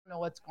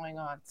what's going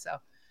on. So,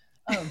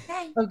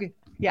 okay.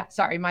 Yeah.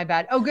 Sorry. My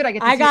bad. Oh, good.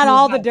 I got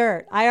all the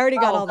dirt. I already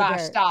got all the dirt.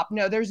 Stop.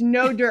 No, there's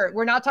no dirt.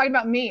 We're not talking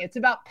about me. It's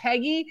about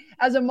Peggy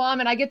as a mom.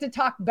 And I get to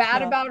talk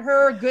bad about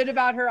her, good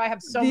about her. I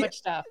have so much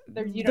stuff.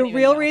 The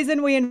real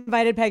reason we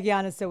invited Peggy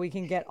on is so we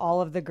can get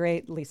all of the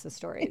great Lisa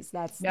stories.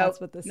 That's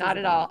what this is. Not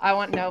at all.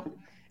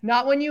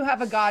 Not when you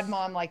have a god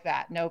mom like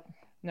that. Nope.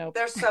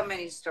 There's so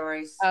many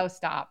stories. Oh,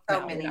 stop.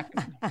 So many.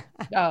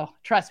 Oh,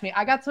 trust me.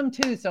 I got some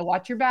too. So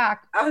watch your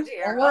back. Oh,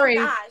 dear. Don't worry.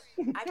 Oh,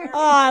 gosh.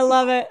 I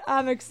love it.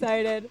 I'm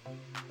excited.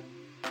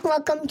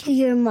 Welcome to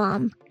Your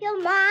Mom.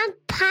 Your Mom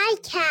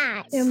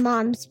Podcast. Your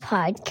Mom's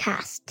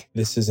Podcast.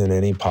 This isn't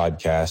any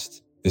podcast.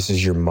 This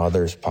is your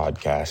mother's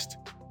podcast.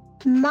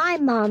 My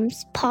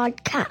Mom's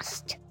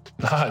Podcast.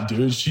 Nah,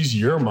 dude, she's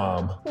your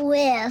mom.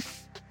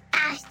 With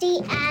Ashley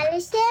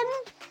Addison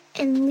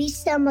and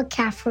Lisa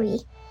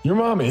McCaffrey. Your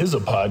mom is a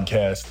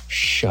podcast.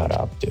 Shut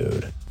up,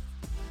 dude.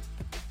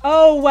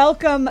 Oh,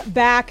 welcome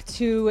back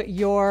to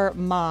Your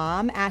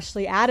Mom.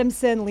 Ashley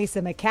Adamson,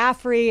 Lisa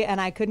McCaffrey, and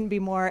I couldn't be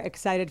more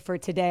excited for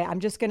today. I'm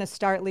just going to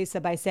start,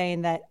 Lisa, by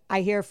saying that I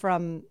hear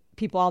from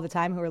people all the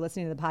time who are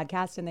listening to the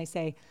podcast, and they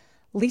say,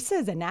 Lisa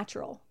is a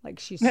natural.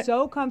 Like, she's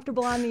so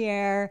comfortable on the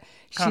air.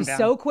 She's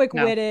so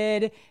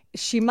quick-witted. No.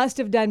 She must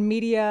have done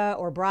media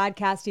or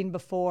broadcasting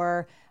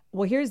before.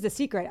 Well, here's the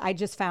secret. I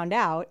just found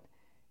out.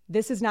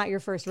 This is not your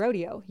first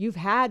rodeo. You've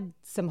had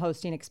some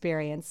hosting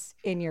experience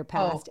in your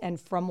past. And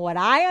from what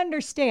I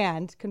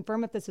understand,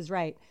 confirm if this is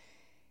right,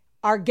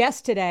 our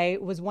guest today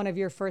was one of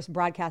your first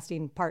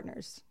broadcasting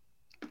partners,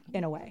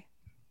 in a way.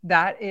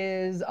 That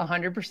is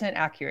 100%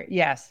 accurate.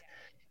 Yes.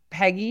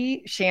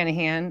 Peggy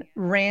Shanahan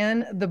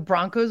ran the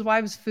Broncos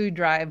Wives Food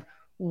Drive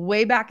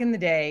way back in the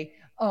day.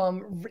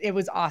 It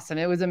was awesome.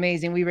 It was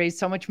amazing. We raised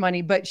so much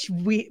money, but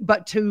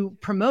to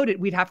promote it,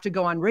 we'd have to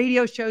go on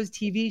radio shows,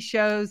 TV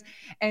shows.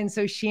 And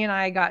so she and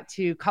I got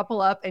to couple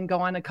up and go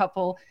on a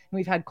couple. And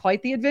we've had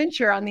quite the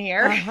adventure on the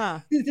air,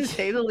 to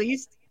say the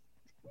least.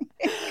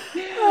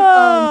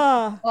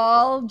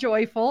 All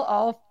joyful,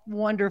 all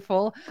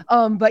wonderful.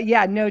 But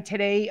yeah, no,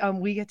 today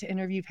we get to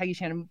interview Peggy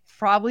Shanahan,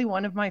 probably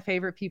one of my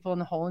favorite people in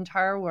the whole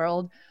entire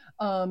world,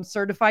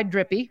 certified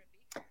drippy.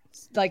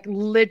 Like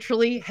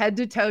literally head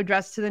to toe,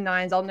 dressed to the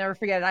nines. I'll never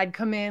forget it. I'd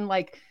come in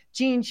like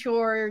jean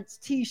shorts,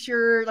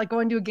 t-shirt, like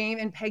going to a game.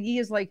 And Peggy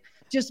is like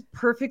just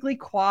perfectly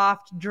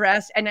coiffed,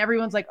 dressed. And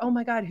everyone's like, oh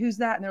my God, who's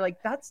that? And they're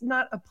like, that's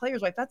not a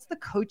player's wife. That's the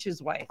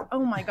coach's wife.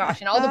 Oh my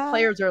gosh. And all the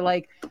players are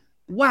like,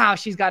 wow,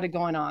 she's got it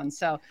going on.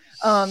 So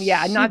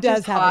yeah, she not does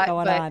just have hot, it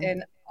going but on.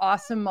 an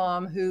awesome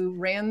mom who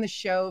ran the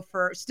show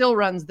still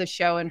runs the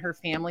show in her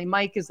family.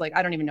 Mike is like,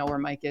 I don't even know where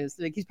Mike is.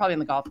 Like, he's probably on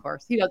the golf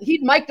course.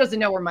 Mike doesn't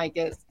know where Mike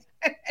is.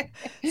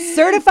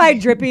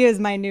 Certified drippy is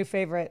my new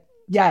favorite.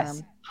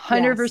 Yes,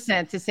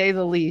 100% to say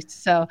the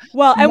least. So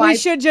well, and we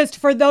should just,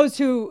 for those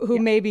who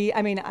maybe,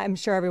 I mean, I'm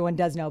sure everyone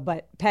does know,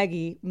 but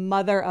Peggy,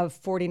 mother of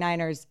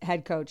 49ers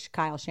head coach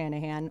Kyle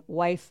Shanahan,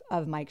 wife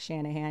of Mike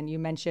Shanahan. You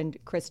mentioned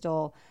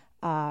Crystal,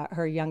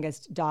 her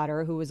youngest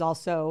daughter, who was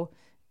also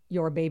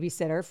your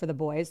babysitter for the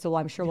boys. So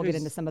I'm sure we'll get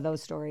into some of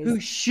those stories. Who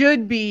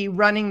should be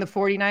running the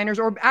 49ers,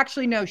 or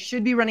actually no,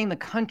 should be running the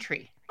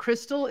country.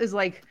 Crystal is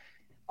like,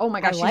 oh my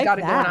gosh, she's got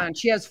it going on.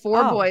 She has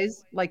 4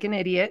 boys, like an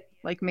idiot,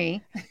 like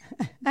me,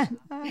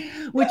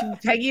 which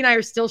Peggy and I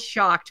are still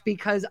shocked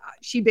because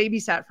she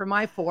babysat for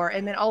my 4.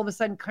 And then all of a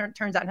sudden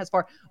turns out and has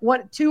 4.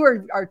 2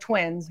 are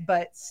twins,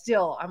 but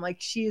still I'm like,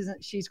 she's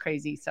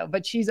crazy. So,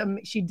 but she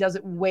does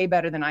it way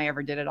better than I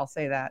ever did it. I'll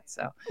say that.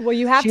 So, well,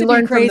 you have to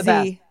be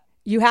crazy.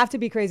 You have to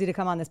be crazy to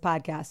come on this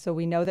podcast. So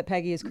we know that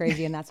Peggy is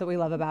crazy and that's what we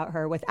love about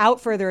her.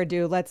 Without further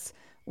ado, let's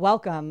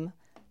welcome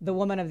the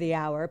woman of the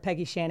hour,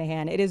 Peggy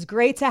Shanahan. It is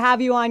great to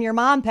have you on Your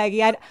Mom,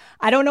 Peggy.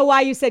 I don't know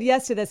why you said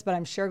yes to this, but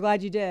I'm sure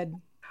glad you did.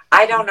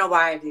 I don't know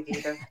why I did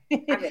either.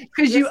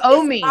 Because you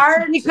owe me.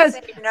 Because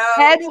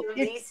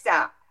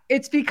Lisa.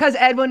 It's because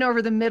Ed went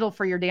over the middle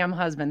for your damn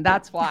husband.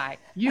 That's why.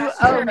 You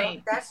owe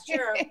me. That's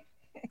true.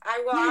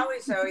 I will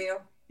always owe you.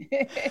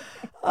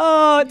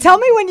 Oh, tell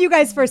me when you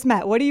guys first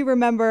met. What do you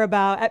remember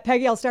about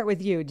Peggy? I'll start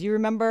with you. Do you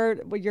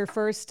remember your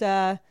first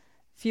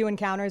few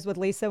encounters with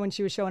Lisa when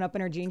she was showing up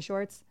in her jean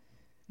shorts?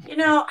 You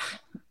know,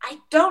 I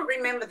don't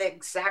remember the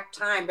exact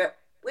time, but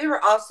we were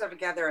also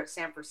together at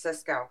San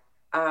Francisco.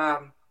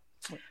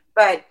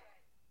 But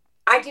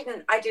I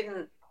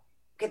didn't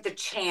get the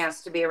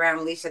chance to be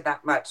around Lisa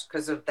that much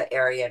because of the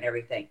area and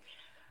everything.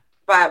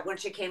 But when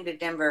she came to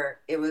Denver,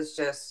 it was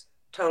just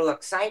total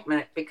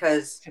excitement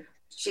because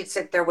she'd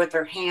sit there with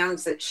her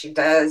hands that she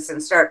does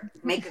and start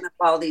making up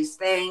all these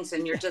things.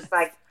 And you're just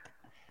like,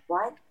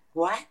 what?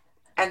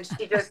 And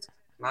she just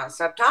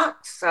nonstop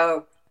talks.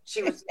 So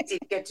she was easy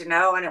to get to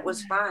know, and it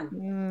was fun.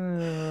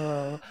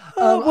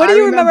 What do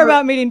you remember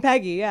about meeting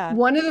Peggy? Yeah.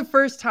 One of the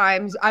first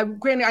times,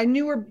 granted, I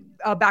knew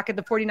her back at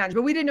the 49ers,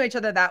 but we didn't know each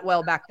other that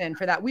well back then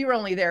for that. We were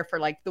only there for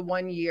like the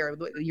 1 year,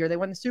 the year they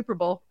won the Super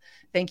Bowl.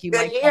 Thank you,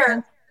 Good Mike.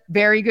 year.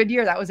 Very good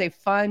year. That was a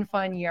fun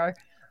year.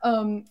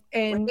 And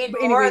we need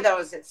more of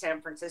those at San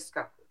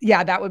Francisco.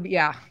 Yeah, that would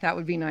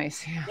be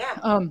nice.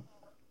 Yeah.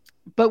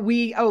 but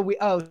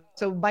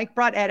so Mike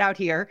brought Ed out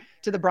here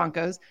to the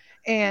Broncos,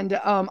 and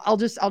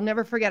I'll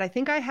never forget. I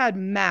think I had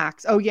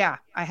Max. Oh yeah,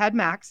 I had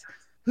Max,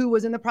 who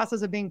was in the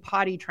process of being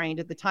potty trained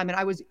at the time, and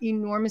I was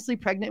enormously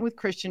pregnant with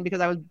Christian because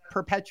I was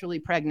perpetually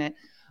pregnant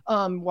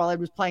while I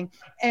was playing,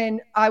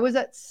 and I was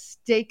at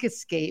Steak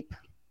Escape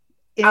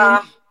in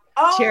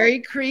Cherry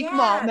Creek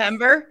Mall.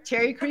 Remember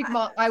Cherry Creek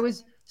Mall? I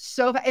was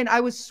and I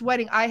was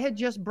sweating. I had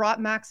just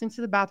brought Max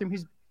into the bathroom.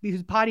 Who's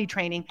potty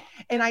training,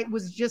 and I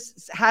was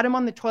just had him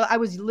on the toilet. I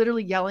was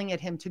literally yelling at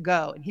him to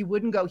go, and he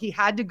wouldn't go. He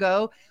had to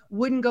go,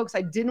 wouldn't go because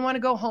I didn't want to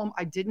go home.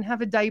 I didn't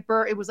have a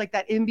diaper. It was like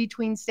that in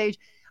between stage.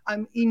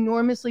 I'm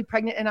enormously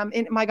pregnant, and I'm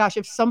in. My gosh,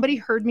 if somebody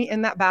heard me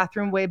in that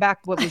bathroom way back,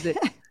 what was it?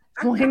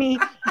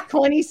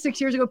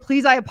 26 years ago.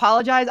 Please, I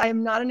apologize. I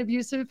am not an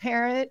abusive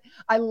parent.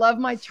 I love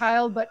my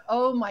child, but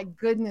oh my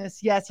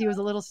goodness. Yes, he was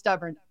a little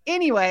stubborn.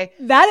 Anyway.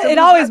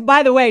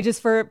 By the way,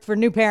 just for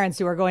new parents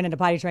who are going into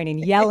potty training,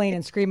 yelling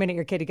and screaming at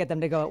your kid to get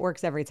them to go, it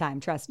works every time.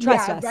 Trust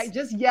us. Right.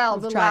 Just yell.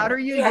 The louder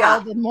you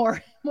yell, the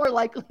more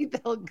likely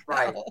they'll go.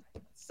 Right.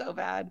 So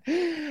bad.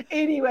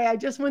 Anyway, I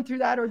just went through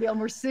that ordeal,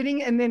 and we're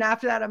sitting, and then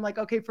after that I'm like,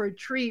 okay, for a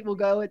treat we'll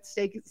go at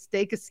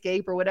Steak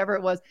Escape or whatever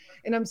it was,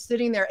 and I'm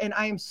sitting there, and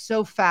I am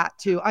so fat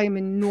too. I am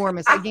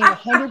enormous. I gained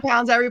 100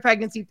 pounds every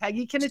pregnancy.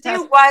 Peggy can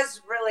attest. She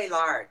was really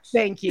large.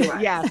 Thank you.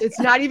 Yes, it's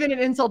not even an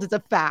insult, it's a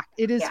fact.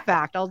 It is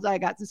fact. I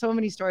got so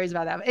many stories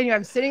about that. But anyway,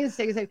 I'm sitting at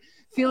Steak Escape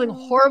feeling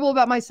horrible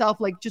about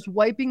myself, like just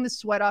wiping the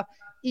sweat off,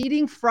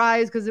 eating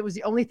fries because it was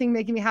the only thing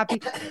making me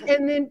happy.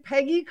 And then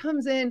Peggy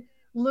comes in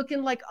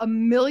looking like $1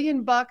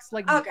 million,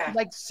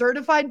 like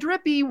certified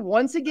drippy.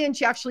 Once again,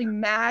 she actually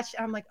matched.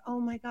 I'm like,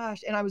 oh my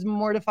gosh. And I was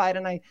mortified,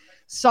 and I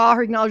saw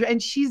her acknowledge her,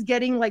 and she's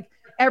getting like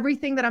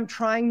everything that I'm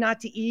trying not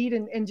to eat,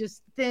 and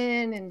just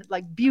thin and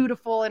like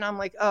beautiful. And I'm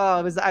like,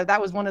 oh, that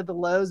was one of the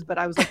lows, but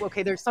I was like,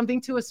 okay, there's something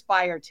to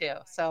aspire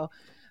to. So,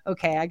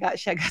 okay, I got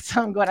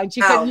something going on.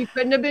 You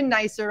couldn't have been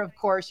nicer. Of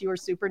course, you were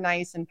super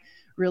nice and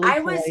really I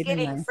was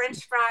getting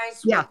French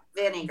fries with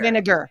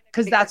vinegar.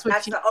 Because that's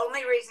the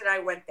only reason I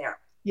went there.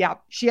 Yeah,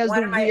 she has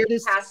one of my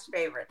past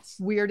favorites.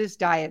 Weirdest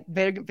diet: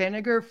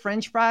 vinegar,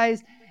 French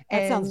fries,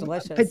 and sounds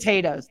delicious.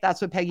 Potatoes.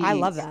 That's what Peggy eats. I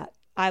love that.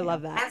 I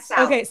love that. And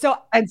salad. Okay, so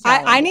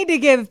I need to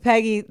give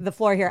Peggy the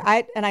floor here.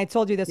 I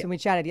told you this when we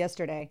chatted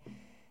yesterday.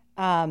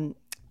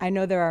 I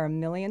know there are a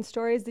million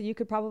stories that you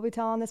could probably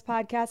tell on this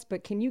podcast,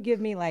 but can you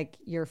give me like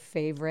your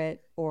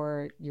favorite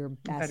or your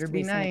best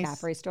Lisa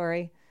McCaffrey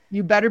story?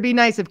 You better be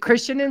nice. If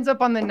Christian ends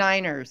up on the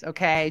Niners,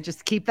 okay,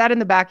 just keep that in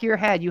the back of your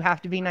head. You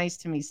have to be nice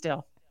to me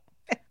still.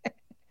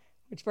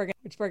 Which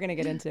we're going to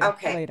get into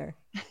later.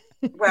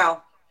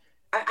 Well,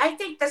 I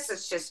think this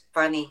is just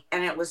funny,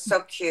 and it was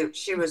so cute.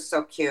 She was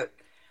so cute.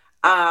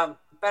 But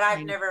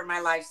I've never in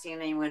my life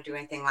seen anyone do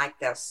anything like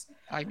this.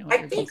 I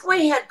think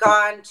we had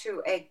gone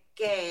to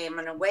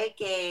an away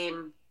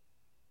game.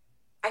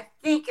 I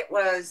think it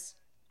was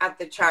at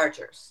the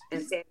Chargers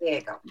in San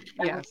Diego.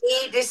 And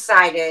we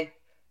decided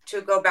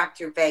to go back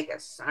to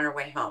Vegas on our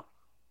way home.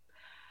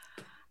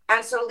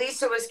 And so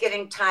Lisa was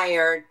getting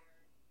tired.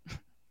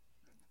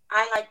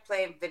 I like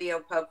playing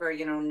video poker,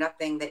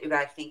 nothing that you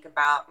got to think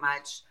about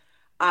much.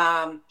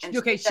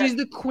 She's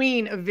the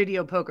queen of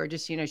video poker.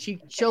 Just,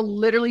 she'll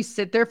literally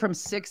sit there from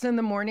 6 a.m.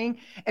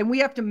 and we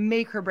have to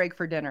make her break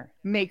for dinner.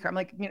 Make her. I'm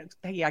like,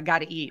 Peggy, I got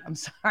to eat. I'm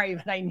sorry,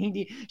 but I need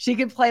you. She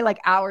could play like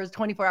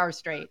 24 hours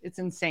straight. It's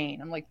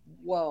insane. I'm like,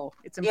 whoa,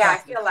 it's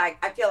impressive. Yeah,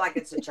 I feel like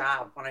it's a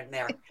job when I'm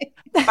there.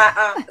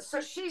 But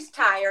so she's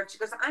tired. She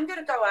goes, I'm going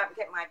to go out and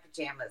get my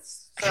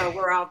pajamas. So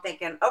we're all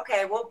thinking,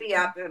 okay, we'll be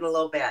up in a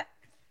little bit.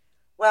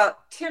 Well,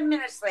 10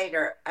 minutes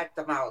later at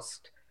the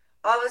most,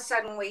 all of a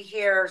sudden we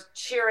hear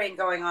cheering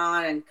going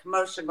on and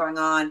commotion going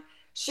on.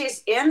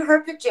 She's in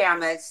her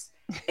pajamas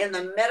in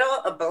the middle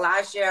of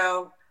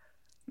Bellagio,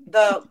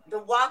 the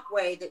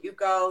walkway that you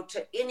go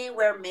to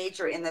anywhere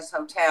major in this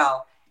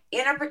hotel,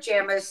 in her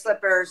pajamas,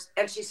 slippers,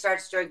 and she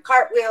starts doing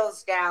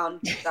cartwheels down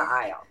the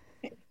aisle.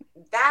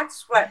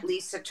 That's what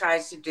Lisa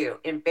tries to do,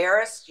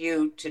 embarrass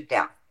you to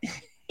death.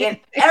 In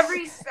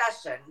every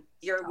session,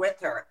 you're with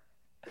her.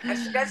 And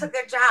she does a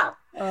good job.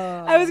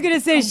 I was going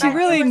to say she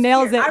really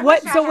nails it.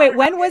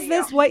 When was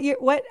this? What year?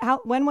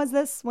 When was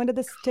this? When did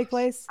this take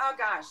place? Oh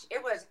gosh,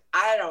 it was,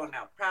 I don't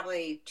know,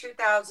 probably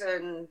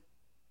 2000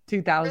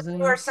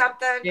 or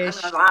something. A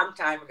long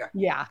time ago.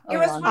 Yeah.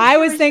 I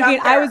was thinking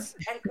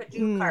and could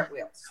do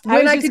cartwheels.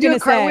 I could do a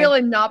cartwheel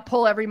and not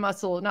pull every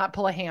muscle, not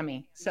pull a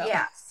hammy. So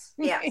yes.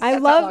 I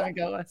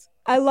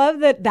love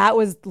that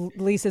was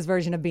Lisa's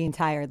version of being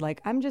tired. Like,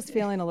 I'm just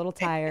feeling a little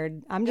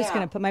tired. I'm just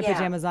going to put my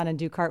pajamas on and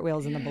do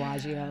cartwils in the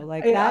Bellagio.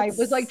 Like, I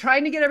was like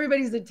trying to get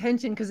everybody's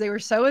attention because they were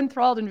so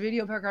enthralled in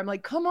video poker. I'm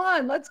like, come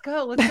on, let's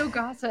go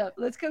gossip.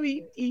 Let's go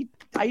eat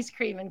ice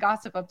cream and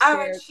gossip upstairs.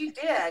 Oh, and she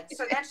did.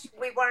 So then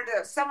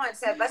someone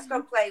said, let's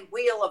go play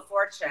Wheel of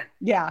Fortune.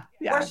 Yeah.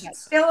 Well, she's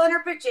still in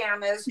her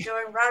pajamas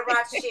doing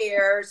rah-rah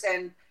cheers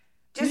and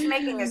just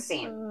making a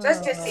scene,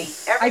 just a scene.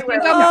 Everywhere.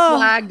 I think I'm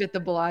flagged at the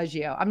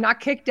Bellagio. I'm not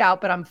kicked out,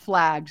 but I'm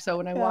flagged. So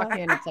when I walk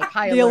in, it's like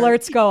high alert. The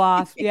alerts go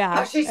off. Yeah.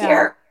 Oh, she's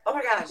here. Oh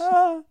my gosh.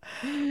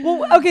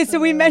 Well, okay, so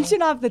we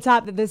mentioned off the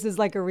top that this is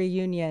like a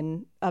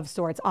reunion of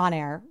sorts,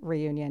 on-air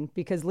reunion,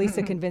 because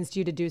Lisa convinced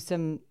you to do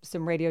some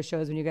radio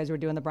shows when you guys were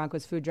doing the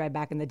Broncos food drive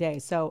back in the day.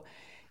 So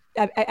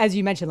as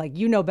you mentioned, like,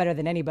 you know better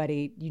than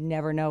anybody, you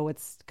never know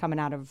what's coming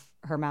out of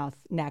her mouth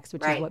next,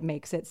 which is what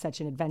makes it such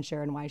an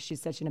adventure and why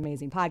she's such an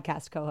amazing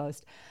podcast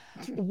co-host.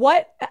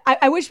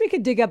 I wish we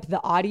could dig up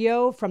the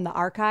audio from the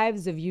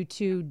archives of you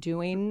two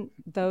doing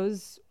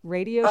those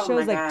radio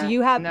shows. Like, do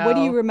you have, what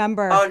do you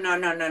remember? Oh, no.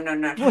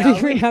 What do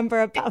you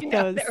remember about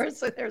those?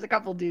 There's a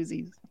couple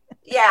doozies.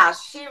 Yeah,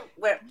 she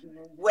went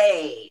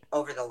way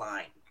over the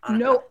line.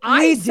 No,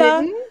 I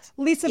didn't.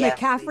 Lisa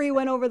McCaffrey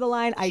went over the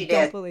line. I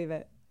don't believe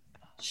it.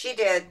 She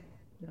did.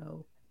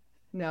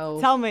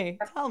 No. Tell me.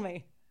 I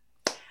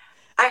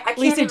can't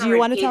Lisa, do you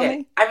want to tell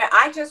me? I mean,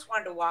 I just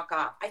wanted to walk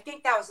off. I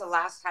think that was the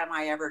last time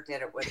I ever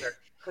did it with her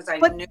because I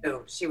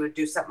knew she would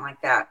do something like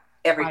that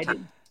every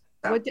time.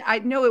 So.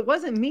 No, it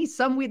wasn't me.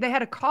 They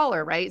had a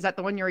caller, right? Is that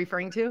the one you're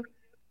referring to?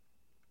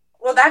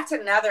 Well, that's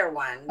another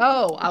one.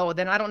 Oh,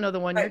 then I don't know the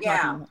one you're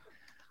talking about.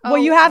 Well,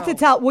 you have to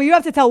tell. Well, you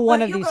have to tell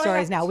one of these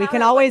stories now. We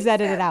can always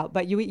edit it out,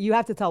 but you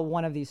have to tell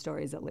one of these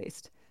stories at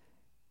least.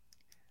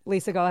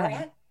 Lisa, go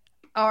ahead.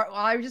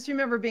 I just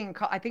remember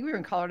I think we were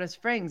in Colorado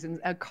Springs, and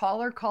a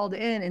caller called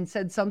in and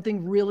said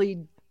something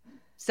really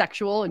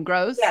sexual and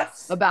gross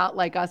about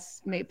like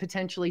us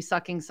potentially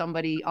sucking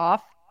somebody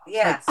off.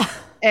 Yes.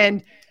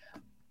 And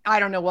I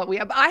don't know what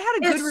I had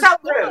a good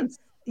response.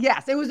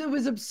 Yes, it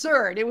was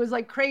absurd. It was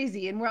like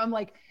crazy. And I'm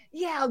like,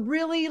 yeah,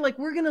 really? Like,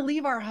 we're going to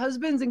leave our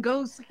husbands and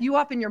go suck you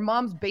up in your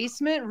mom's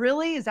basement?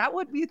 Really? Is that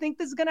what you think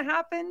this is going to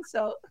happen?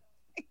 So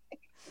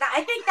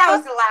I think that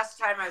was the last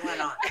time I went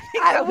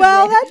on.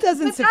 Well, that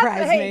doesn't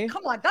surprise me.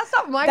 Come on, that's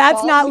not my fault.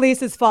 That's not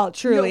Lisa's fault,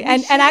 truly.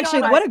 And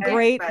actually, what a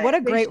great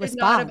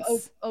response. Not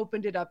have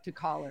opened it up to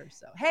callers.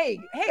 So hey,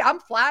 I'm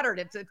flattered.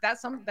 If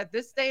that's something at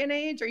this day and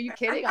age, are you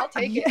kidding? I'll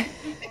take it.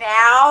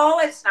 Now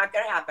it's not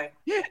going to happen.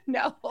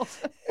 No.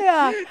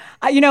 Yeah.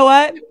 You know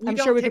what? I'm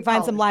sure we can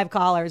find some live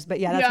callers, but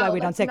that's why we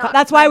don't take.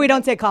 That's why we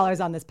don't take callers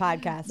on this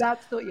podcast.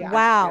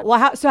 Wow. Well,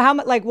 how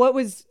much? Like, what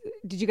was?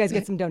 Did you guys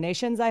get some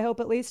donations? I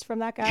hope at least from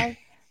that guy.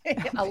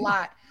 A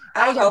lot.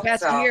 That was our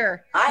best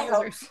year. I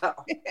hope so.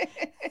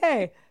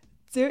 Hey,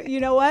 you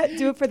know what?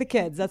 Do it for the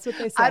kids. That's what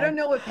they say. I don't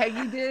know what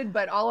Peggy did,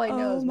 but all I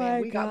know is,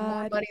 man, we got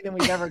more money than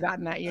we've ever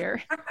gotten that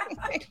year.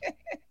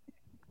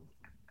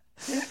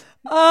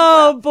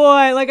 Oh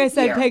boy! Like I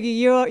said, Peggy,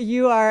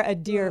 you are a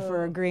dear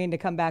for agreeing to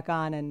come back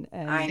on and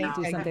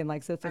do something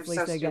like so with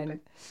Lisa again.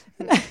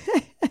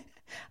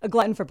 A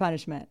glutton for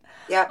punishment.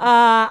 Yeah.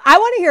 I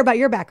want to hear about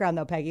your background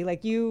though, Peggy.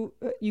 Like you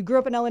grew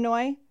up in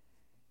Illinois.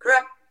 Grew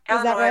up.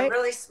 Is that Illinois,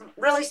 right?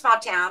 really small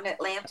town,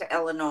 Atlanta,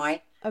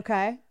 Illinois.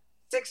 Okay.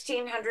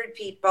 1,600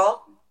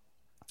 people.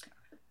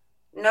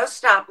 No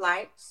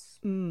stoplights.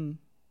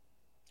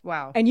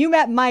 Wow. And you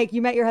met Mike.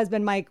 You met your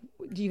husband, Mike.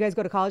 Do you guys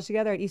go to college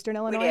together at Eastern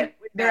Illinois? We did.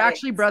 They're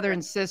actually brother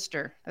and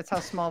sister. That's how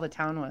small the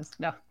town was.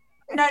 No.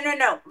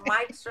 No.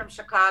 Mike's from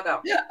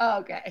Chicago. Oh,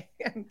 okay.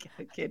 I'm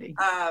kidding.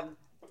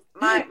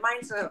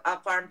 Mine's a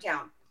farm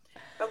town.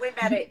 But we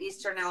met at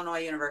Eastern Illinois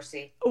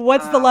University.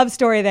 What's the love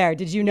story there?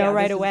 Did you know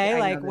right away?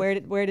 Like,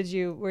 where'd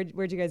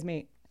you guys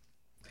meet?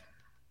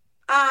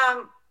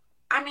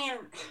 I mean,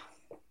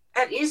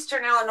 at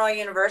Eastern Illinois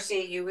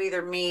University, you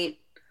either meet,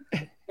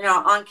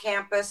 on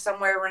campus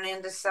somewhere, run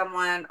into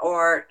someone,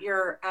 or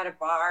you're at a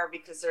bar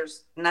because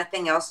there's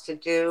nothing else to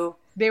do.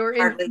 They were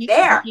in the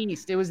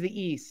East. It was the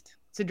East.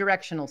 It's a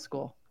directional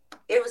school.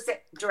 It was a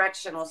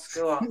directional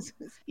school.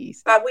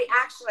 East. But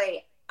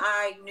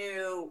I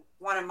knew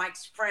one of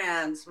Mike's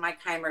friends, Mike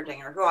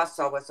Heimerdinger, who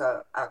also was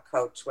a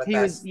coach with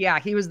us.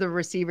 He was the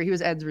receiver. He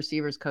was Ed's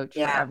receivers coach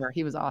forever.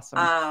 He was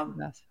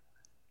awesome.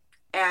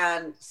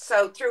 And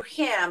so through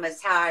him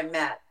is how I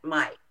met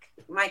Mike.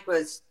 Mike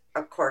was,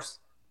 of course,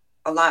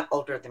 a lot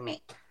older than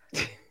me.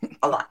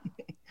 A lot.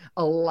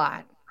 A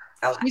lot.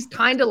 She's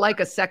kind of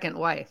like a second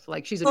wife.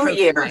 Like she's a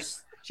trophy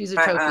wife. She's a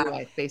trophy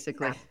wife,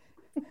 basically.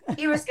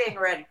 He was getting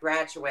ready to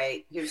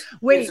graduate. He was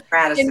a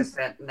grad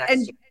assistant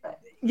next year.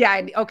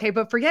 Yeah, okay,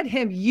 but forget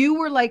him. You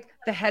were like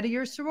the head of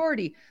your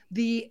sorority,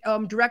 the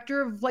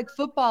director of like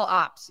football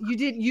ops.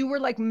 You were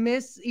like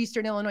Miss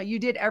Eastern Illinois. You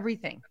did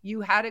everything. You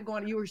had it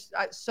going. You were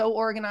so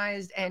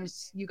organized, and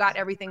you got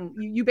everything.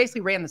 You basically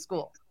ran the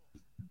school,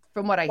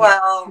 from what I hear.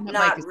 Well,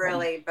 not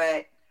really,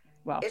 but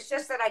it's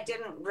just that I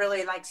didn't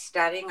really like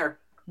studying or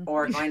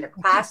going to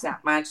class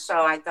that much.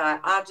 So I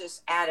thought I'll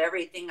just add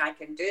everything I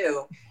can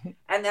do,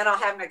 and then I'll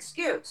have an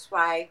excuse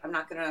why I'm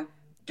not going to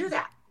do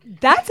that.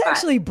 That's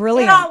actually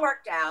brilliant. It all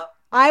worked out.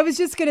 I was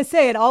just going to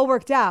say it all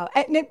worked out.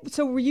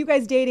 So were you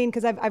guys dating?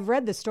 Because I've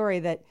read the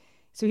story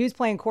so he was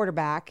playing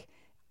quarterback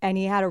and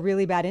he had a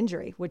really bad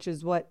injury, which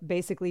is what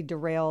basically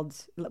derailed,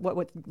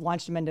 what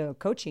launched him into a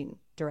coaching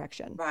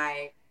direction.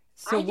 Right.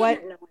 So I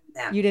didn't know him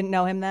then. You didn't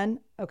know him then?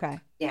 Okay.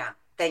 Yeah.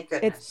 Thank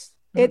goodness.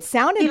 It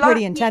sounded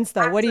pretty intense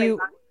though. What do you?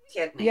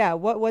 Yeah.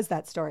 What was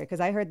that story? Because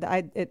I heard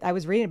that I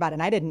was reading about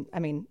it and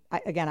I've been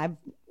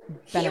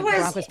a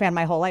Broncos fan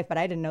my whole life, but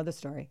I didn't know the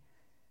story.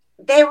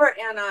 they were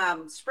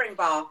in spring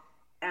ball,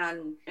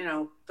 and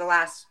the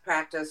last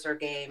practice or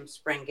game,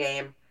 spring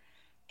game,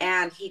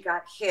 and he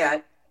got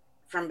hit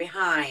from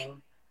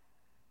behind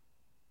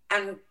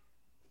and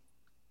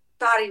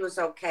thought he was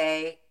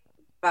okay,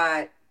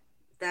 but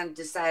then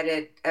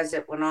decided as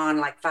it went on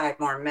like 5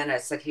 more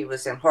minutes that he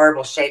was in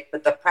horrible shape,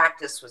 but the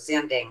practice was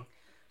ending.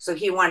 So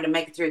he wanted to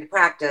make it through the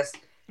practice.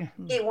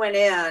 He went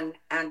in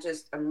and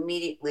just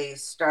immediately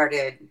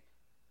started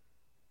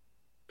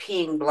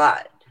peeing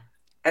blood.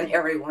 And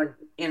everyone,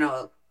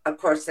 of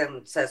course,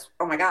 then says,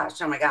 oh my gosh.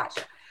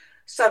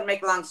 So to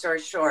make a long story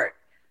short,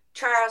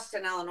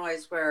 Charleston, Illinois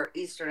is where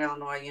Eastern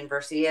Illinois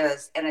University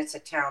is. And it's a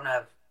town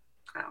of,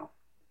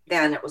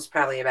 then it was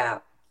probably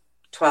about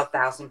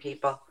 12,000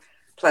 people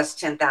plus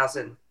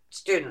 10,000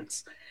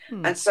 students.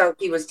 And so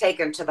he was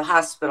taken to the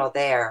hospital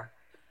there.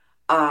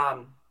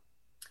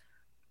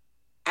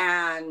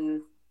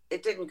 And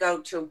it didn't go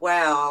too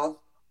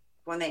well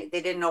when they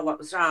didn't know what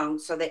was wrong.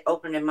 So they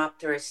opened him up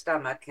through his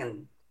stomach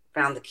and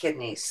found the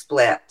kidney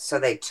split. So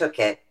they took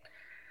it.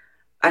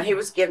 And he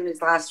was given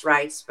his last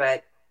rites,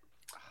 but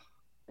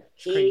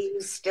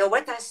he's still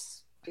with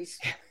us. He's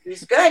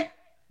good.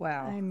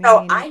 Wow.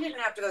 So I didn't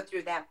have to go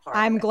through that part.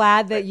 I'm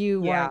glad that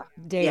you weren't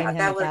dating him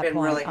that at would have that been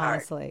point, really hard.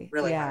 honestly.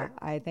 Really hard.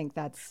 I think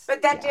that's...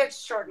 But that did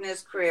shorten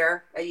his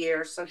career a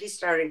year. So he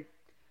started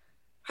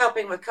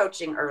helping with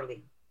coaching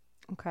early.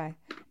 Okay.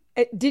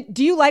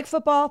 Do you like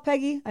football,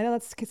 Peggy? I know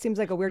that seems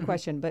like a weird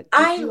question, but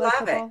I do you love like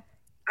football?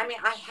 it. I mean,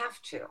 I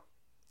have to,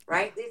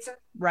 right, Lisa?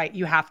 Right.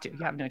 You have to. You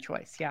have no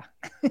choice. Yeah.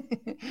 But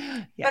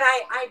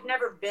I'd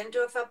never been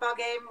to a football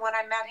game when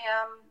I met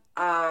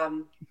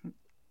him.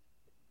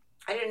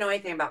 I didn't know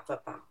anything about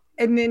football.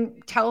 And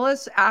then tell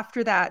us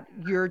after that,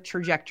 your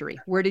trajectory.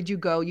 Where did you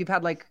go? You've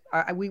had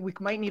we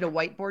might need a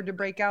whiteboard to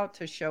break out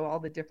to show all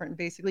the different,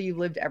 basically you've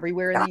lived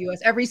everywhere in the U.S.,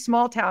 every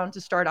small town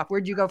to start off.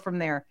 Where'd you go from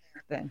there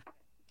then?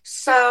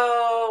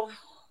 So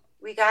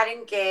we got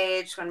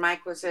engaged when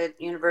Mike was at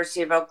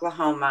University of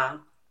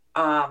Oklahoma.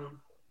 In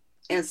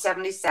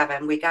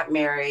 1977, we got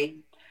married,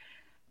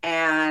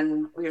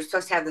 and we were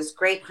supposed to have this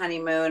great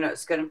honeymoon. It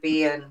was going to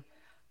be in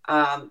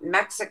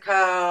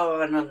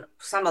Mexico, and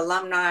some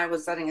alumni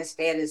was letting us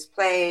stay at his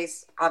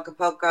place,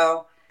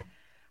 Acapulco.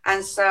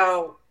 And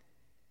so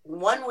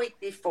 1 week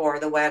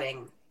before the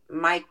wedding,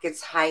 Mike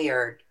gets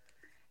hired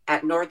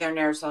at Northern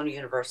Arizona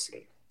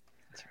University.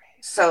 That's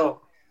right.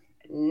 So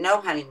no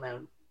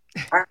honeymoon.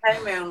 Our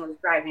honeymoon was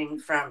driving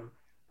from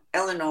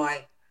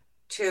Illinois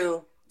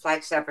to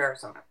Flagstaff,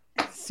 Arizona.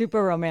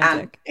 Super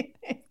romantic.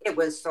 It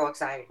was so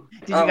exciting.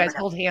 Did you guys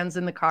hold hands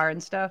in the car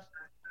and stuff?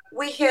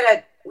 We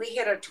hit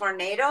a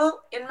tornado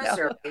in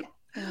Missouri.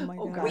 Oh my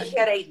God. We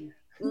hit a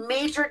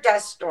major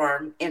dust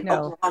storm in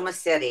Oklahoma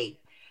City,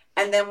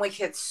 and then we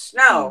hit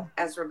snow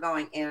as we're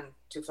going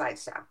into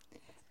Flagstaff.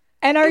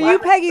 And are you,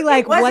 Peggy,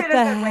 like, what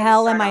the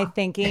hell am I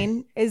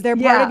thinking? Is there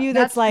part of you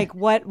that's like,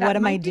 what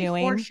am I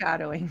doing?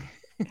 Foreshadowing.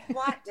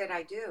 What did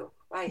I do?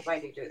 Why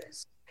did you do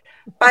this?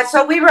 But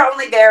so we were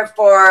only there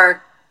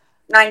for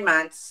 9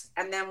 months,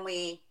 and then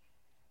we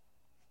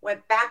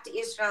went back to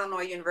Eastern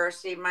Illinois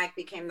University. Mike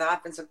became the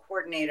offensive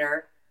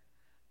coordinator.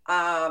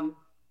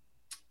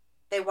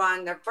 They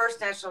won their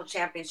first national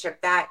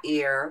championship that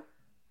year.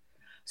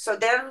 So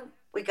then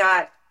we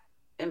got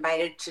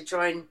invited to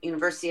join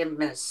University of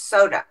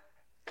Minnesota.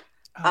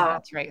 Oh,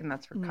 that's right. And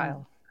that's where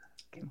Kyle.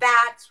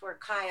 That's where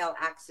Kyle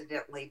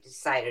accidentally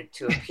decided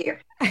to appear.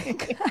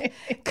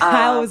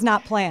 Kyle was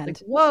not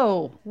planned. Like,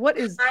 whoa, what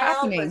is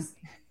happening?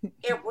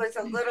 It was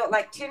a little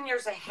like 10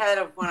 years ahead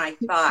of when I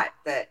thought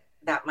that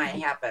might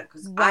happen.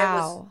 Because I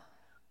was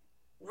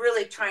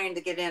really trying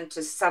to get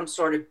into some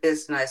sort of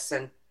business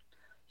and,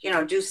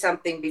 do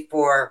something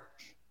before,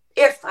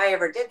 if I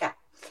ever did that.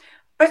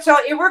 But so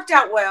it worked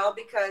out well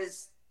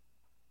because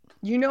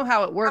you know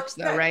how it works,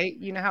 though, right?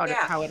 You know how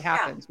it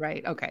happens,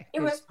 right? Okay.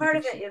 It was part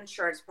of the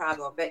insurance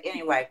problem. But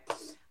anyway,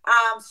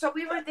 so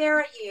we were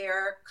there a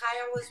year.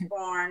 Kyle was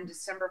born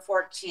December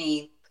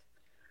 14th.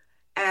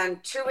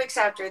 And 2 weeks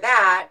after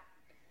that,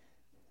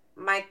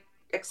 Mike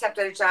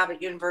accepted a job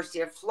at University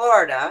of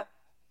Florida.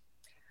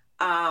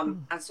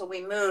 And so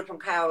we moved when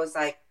Kyle was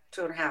like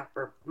 2.5,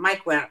 or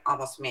Mike went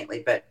almost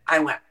immediately, but I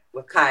went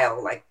with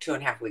Kyle like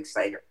 2.5 weeks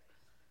later.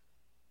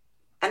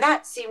 And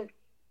that seemed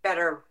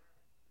better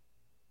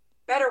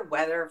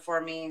weather for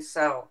me,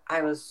 so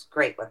I was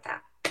great with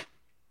that.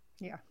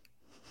 Yeah.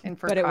 And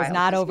but Kyle, it was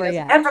not over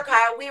yet. And for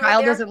Kyle,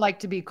 Kyle doesn't like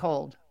to be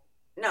cold.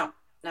 No,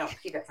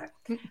 he doesn't.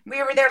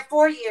 We were there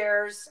 4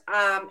 years,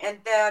 and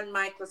then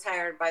Mike was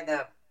hired by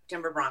the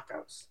Denver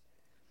Broncos.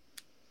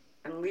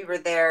 And we were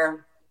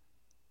there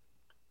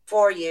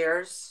 4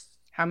 years.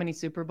 How many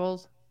Super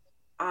Bowls?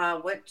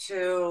 Went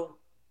to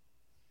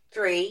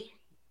 3.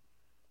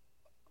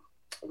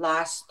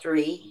 Lost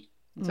 3.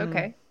 It's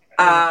okay.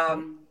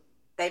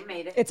 They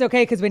made it. It's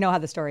okay because we know how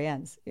the story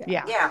ends.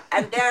 Yeah.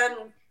 And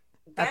then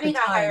he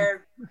got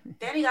hired.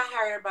 Then he got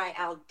hired by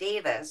Al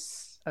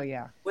Davis. Oh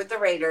yeah. With the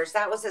Raiders.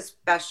 That was a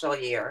special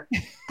year.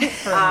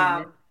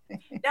 Then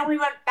we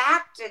went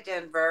back to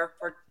Denver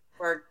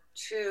for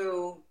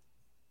 2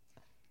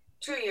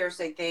 2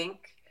 years, I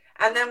think.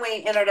 And then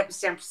we ended up in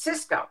San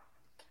Francisco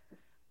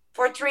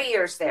for 3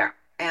 years there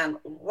and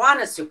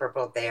won a Super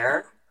Bowl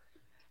there.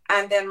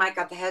 And then Mike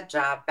got the head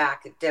job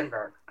back at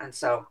Denver. And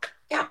so,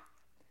 yeah.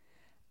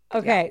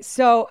 Okay,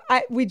 so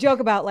we joke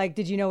about, like,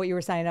 did you know what you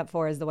were signing up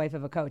for as the wife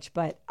of a coach?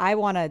 But I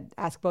want to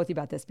ask both of you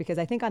about this because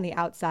I think on the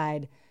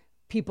outside,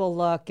 people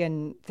look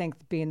and think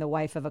being the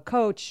wife of a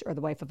coach or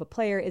the wife of a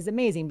player is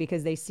amazing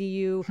because they see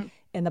you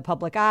in the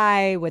public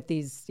eye with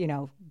these,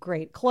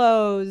 great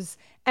clothes.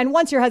 And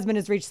once your husband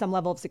has reached some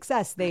level of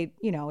success, they,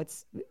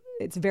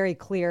 it's very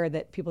clear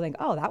that people think,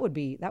 oh, that would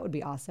be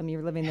awesome.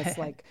 You're living this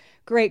like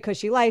great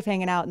cushy life,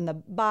 hanging out in the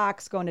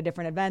box, going to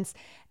different events.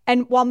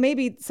 And while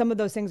maybe some of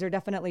those things are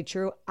definitely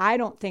true, I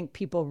don't think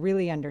people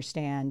really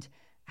understand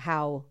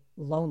how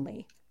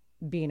lonely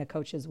being a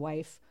coach's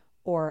wife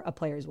or a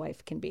player's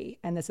wife can be.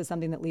 And this is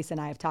something that Lisa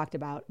and I have talked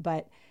about.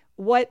 But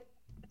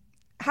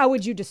how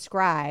would you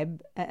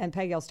describe, and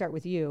Peggy, I'll start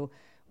with you,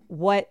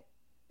 what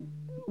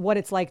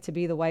it's like to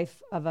be the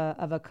wife of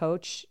a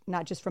coach,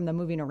 not just from the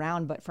moving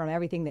around, but from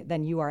everything that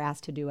then you are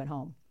asked to do at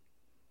home?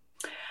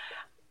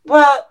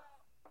 Well,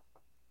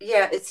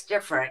 yeah, it's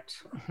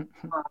different.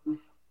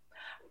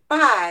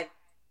 But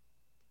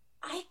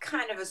I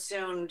kind of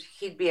assumed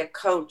he'd be a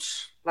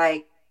coach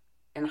like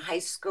in high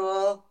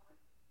school,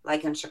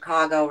 like in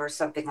Chicago or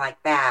something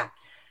like that.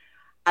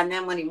 And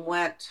then when he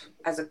went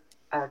as a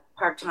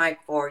part-time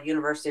for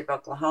University of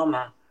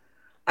Oklahoma,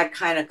 I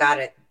kind of got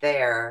it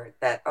there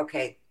that,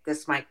 okay,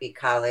 this might be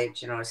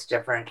college, it's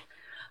different.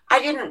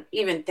 I didn't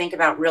even think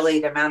about really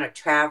the amount of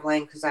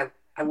traveling because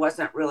I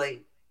wasn't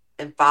really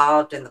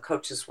involved in the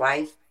coach's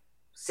wife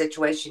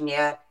situation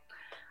yet.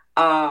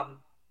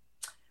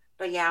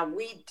 But yeah,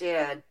 we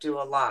did do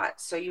a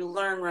lot. So you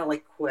learn really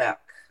quick.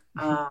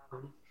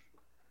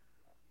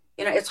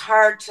 It's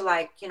hard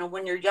to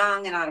when you're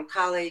young and out of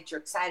college, you're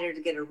excited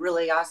to get a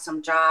really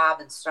awesome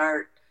job and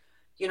start,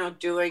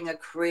 doing a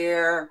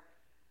career.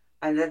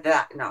 And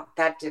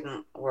that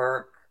didn't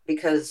work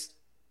because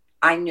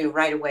I knew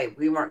right away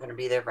we weren't going to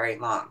be there very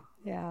long.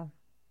 Yeah.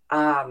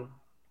 And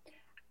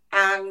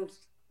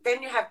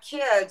then you have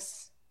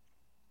kids,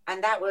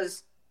 and that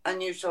was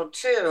unusual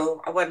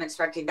too. I wasn't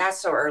expecting that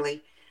so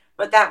early,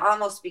 but that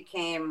almost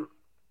became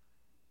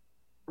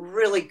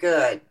really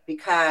good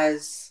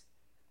because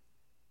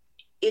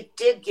it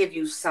did give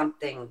you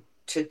something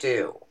to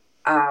do.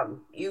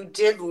 You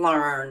did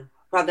learn,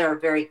 while they're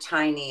very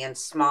tiny and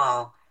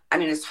small. I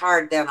mean, it's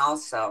hard then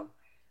also,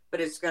 but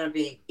it's going to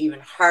be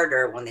even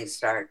harder when they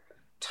start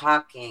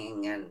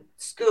talking and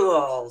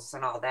schools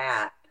and all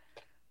that.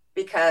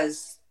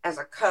 Because as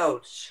a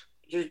coach,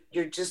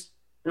 you're just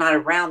not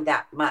around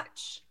that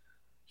much.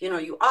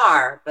 You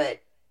are,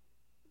 but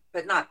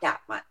not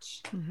that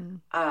much.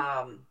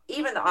 Mm-hmm.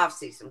 Even the off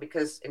season,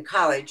 because in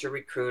college you're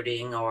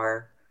recruiting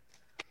or,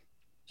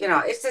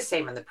 it's the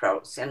same in the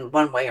pros in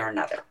one way or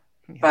another.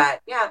 Yeah.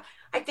 But yeah,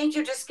 I think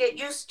you just get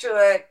used to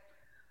it.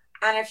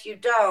 And if you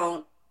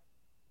don't,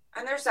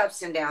 and there's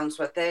ups and downs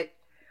with it,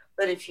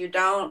 but if you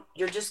don't,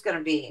 you're just going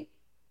to be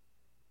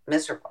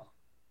miserable.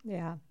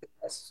 Yeah.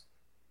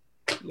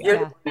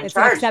 You're in it's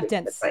charge,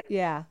 acceptance. Basically.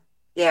 Yeah.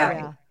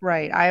 Yeah.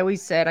 Right. I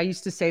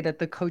used to say that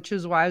the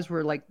coaches' wives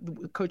were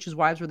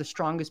the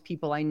strongest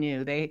people I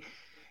knew. They,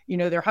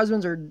 their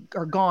husbands are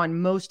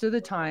gone most of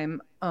the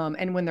time.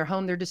 And when they're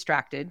home, they're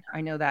distracted.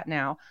 I know that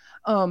now.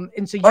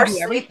 And so you or do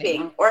sleeping,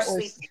 everything.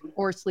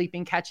 Or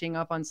sleeping, catching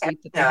up on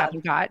sleep that they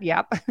haven't got.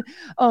 Yep.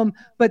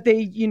 But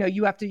they,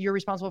 you're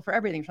responsible for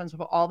everything.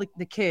 Responsible for all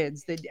the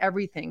kids,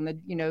 everything that,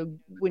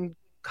 when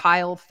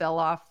Kyle fell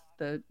off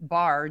the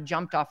bar,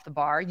 jumped off the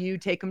bar, you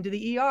take him to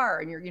the ER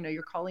and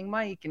you're calling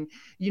Mike and,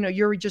 you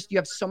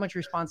have so much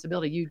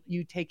responsibility.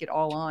 You take it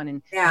all on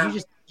and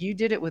you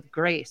did it with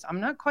grace. I'm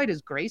not quite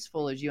as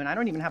graceful as you, and I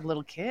don't even have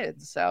little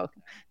kids. So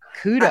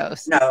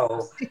kudos.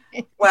 No.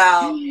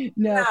 Well,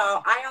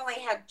 no, I only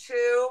had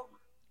 2.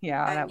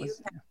 Yeah. And that was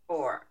you had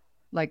 4.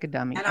 Like a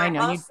dummy. And I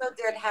know. Also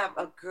did have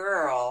a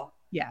girl.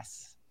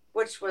 Yes.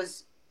 Which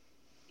was,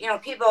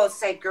 people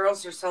say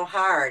girls are so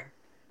hard.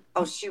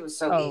 Oh, she was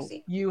so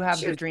easy. You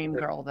have the dream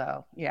girl,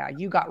 though. Yeah,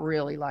 you got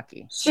really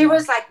lucky. She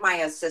was like my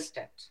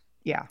assistant.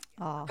 Yeah.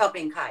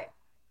 Helping Kyle.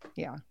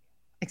 Yeah,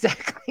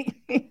 exactly.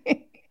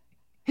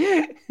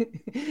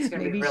 She's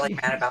going to be really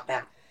mad about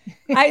that.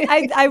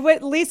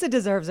 Lisa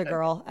deserves a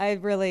girl.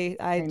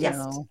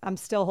 I'm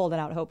still holding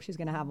out hope she's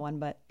going to have one,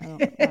 but I'm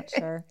not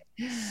sure.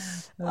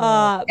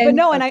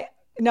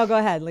 Go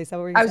ahead, Lisa.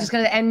 What were you I was just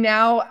going to, and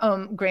now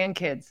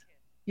grandkids.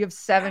 You have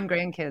 7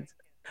 grandkids.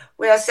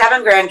 We have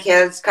 7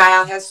 grandkids.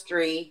 Kyle has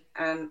 3,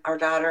 and our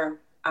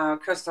daughter,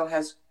 Crystal,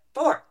 has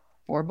 4.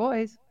 4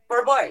 boys.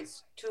 4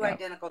 boys. 2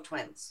 identical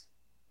twins.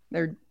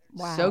 They're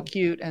so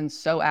cute and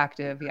so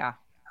active. Yeah,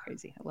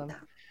 crazy. I love it.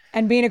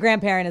 And being a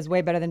grandparent is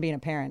way better than being a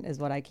parent, is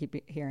what I keep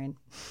hearing.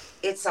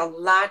 It's a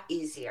lot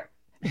easier.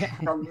 Yeah.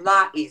 It's a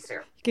lot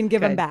easier. You can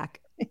give them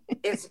back.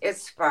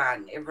 It's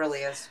fun. It really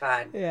is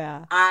fun.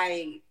 Yeah.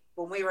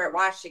 When we were at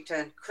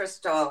Washington,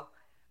 Crystal,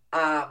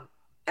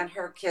 and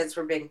her kids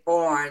were being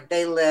born,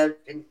 they lived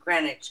in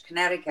Greenwich,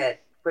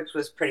 Connecticut, which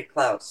was pretty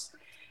close.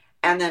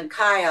 And then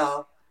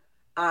Kyle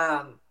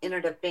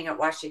ended up being at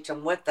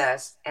Washington with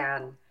us,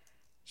 and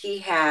he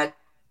had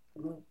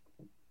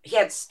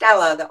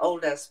Stella, the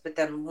oldest, but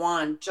then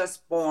one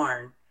just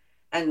born,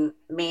 and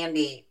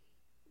Mandy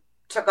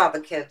took all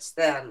the kids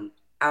then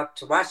out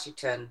to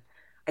Washington.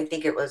 I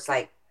think it was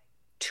like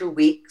 2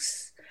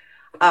 weeks.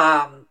 So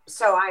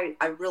I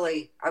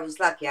was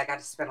lucky. I got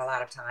to spend a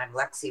lot of time.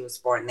 Lexi was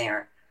born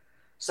there.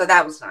 So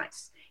that was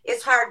nice.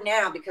 It's hard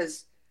now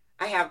because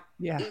I have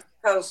East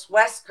Coast,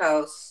 West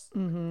Coast,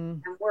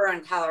 and we're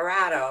in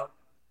Colorado,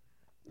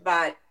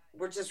 but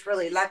we're just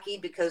really lucky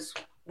because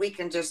we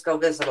can just go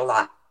visit a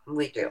lot.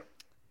 We do.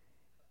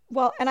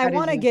 Well, and I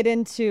want to get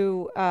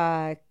into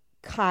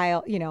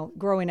Kyle, you know,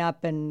 growing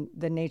up and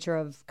the nature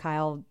of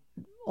Kyle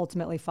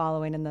ultimately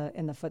following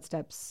in the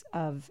footsteps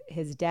of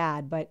his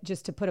dad. But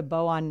just to put a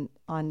bow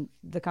on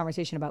the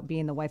conversation about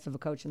being the wife of a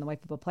coach and the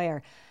wife of a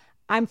player,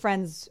 I'm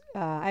friends.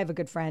 I have a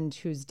good friend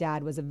whose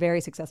dad was a very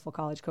successful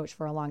college coach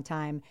for a long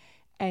time.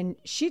 And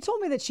she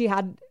told me that she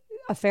had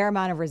a fair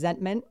amount of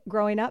resentment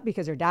growing up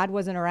because her dad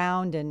wasn't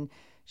around. And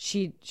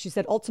she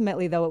said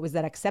ultimately, though, it was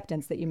that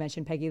acceptance that you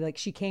mentioned, Peggy. Like,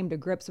 she came to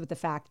grips with the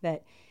fact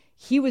that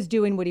he was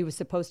doing what he was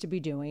supposed to be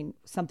doing,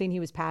 something he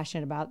was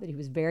passionate about, that he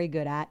was very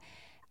good at.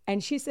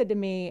 And she said to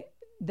me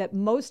that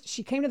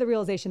she came to the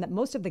realization that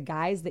most of the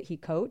guys that he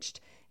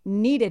coached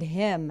needed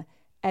him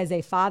as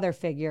a father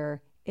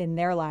figure in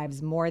their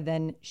lives more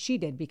than she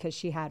did because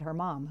she had her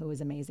mom, who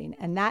was amazing.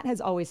 And that has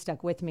always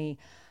stuck with me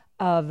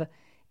of,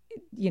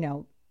 you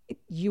know,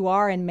 you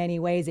are in many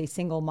ways a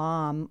single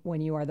mom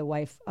when you are the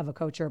wife of a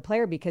coach or a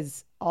player,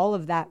 because all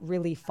of that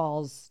really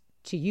falls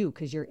to you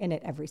because you're in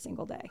it every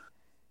single day.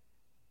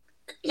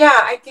 Yeah,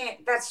 I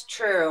think that's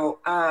true.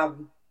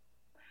 Well,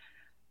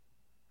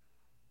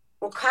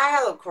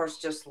 Kyle, of course,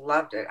 just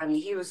loved it. I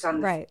mean, he was on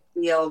the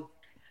field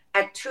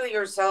at 2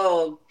 years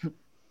old.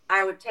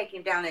 I would take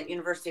him down at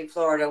University of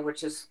Florida,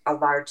 which is a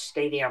large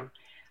stadium.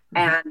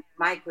 And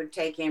Mike would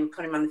take him,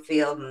 put him on the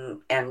field,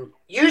 and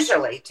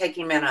usually take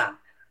him in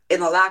the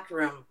locker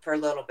room for a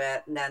little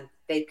bit. And then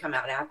they'd come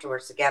out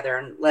afterwards together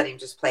and let him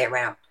just play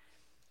around.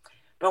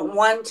 But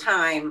one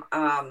time,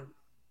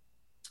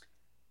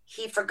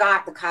 he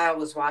forgot that Kyle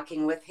was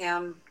walking with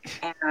him,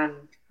 and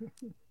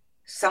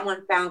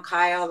someone found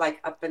Kyle like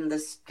up in the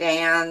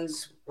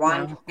stands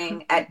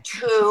wandering at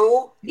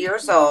 2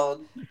 years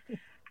old.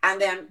 And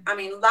then, I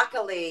mean,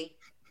 luckily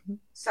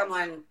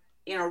someone,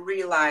 you know,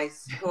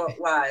 realized who it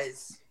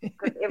was.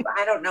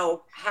 I don't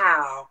know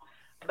how,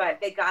 but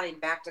they got him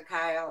back to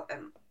Kyle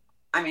and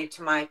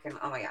to Mike, and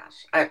oh my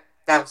gosh,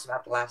 that was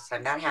about the last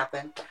time that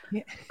happened.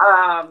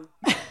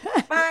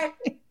 But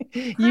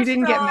you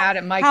didn't get mad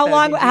at Mike. How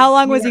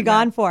long was he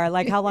gone for?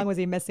 Like, how long was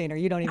he missing? Or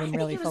you don't even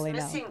really fully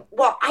know?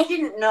 Well, I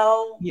didn't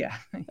know. Yeah.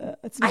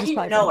 I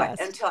didn't know it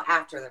until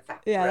after the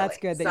fact. Yeah, really. That's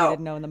good that you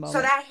didn't know in the moment.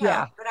 So that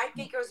helped, but I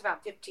think it was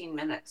about 15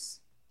 minutes.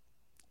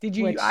 Did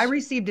you? I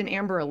received an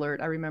Amber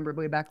Alert. I remember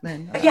way back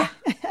then. Yeah.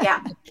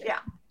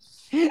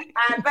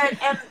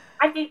 But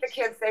I think the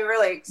kids, they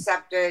really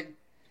accepted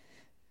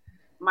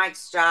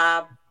Mike's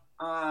job.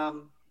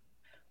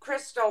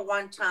 Crystal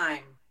one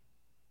time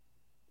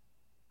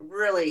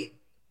really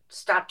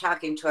stopped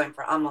talking to him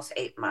for almost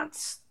 8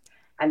 months.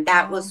 And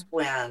that was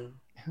when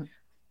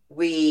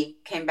we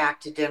came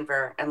back to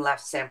Denver and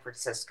left San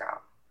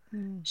Francisco.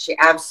 She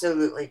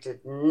absolutely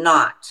did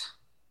not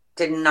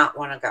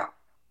want to go.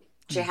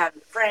 She had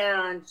a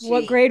friend.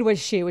 What grade was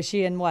she? Was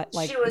she in what,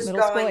 like she was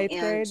middle school, going 8th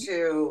grade?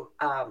 Into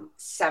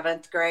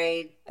 7th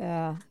grade.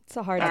 Yeah, it's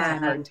a hard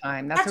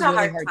time. That's a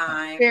really hard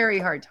time. Very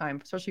hard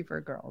time, especially for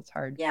a girl. It's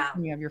hard. Yeah.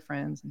 When you have your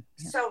friends.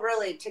 So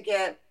really, to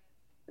get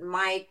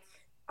Mike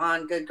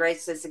on good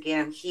graces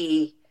again,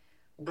 he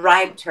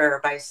bribed her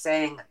by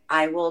saying,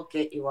 "I will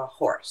get you a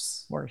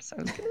horse." I was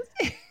going to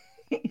say.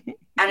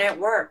 And it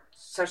worked.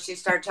 So she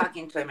started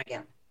talking to him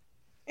again.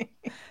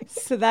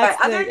 So that's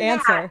the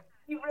answer. That,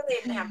 he really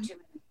didn't have too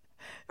many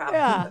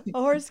problems. Yeah,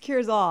 a horse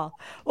cures all.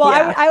 Well,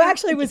 I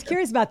actually was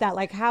curious about that.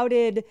 Like, how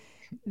did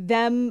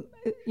them,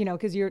 you know,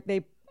 because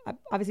they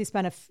obviously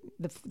spent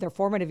their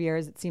formative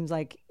years, it seems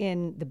like,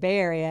 in the Bay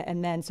Area,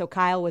 and then so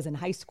Kyle was in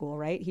high school,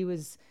 right? You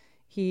guys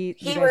came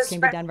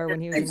to Denver when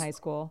he was in high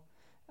school.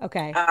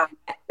 Okay.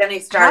 Then he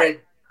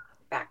started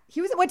back.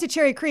 He went to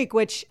Cherry Creek,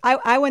 which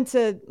I went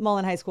to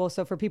Mullen High School.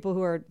 So for people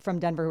who are from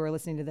Denver who are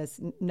listening to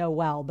this, know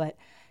well, but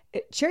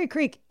Cherry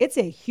Creek, it's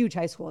a huge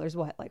high school. There's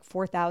like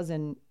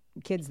 4,000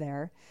 kids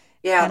there.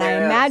 Yeah. And I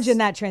imagine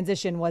that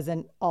transition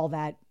wasn't all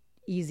that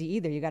easy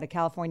either. You got a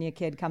California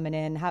kid coming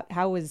in.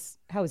 How was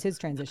his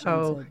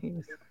transition?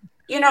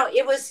 You know,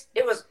 it was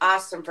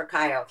awesome for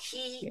Kyle.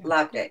 He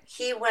loved it.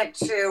 He went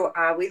to,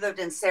 we lived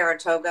in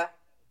Saratoga.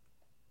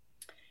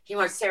 He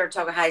went to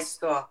Saratoga High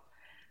School.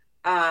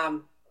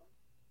 And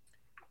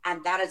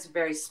that is a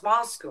very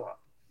small school.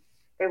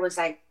 It was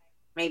like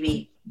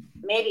maybe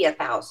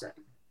 1,000.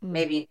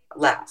 Maybe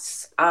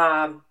less.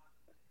 And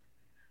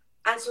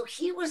so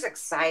he was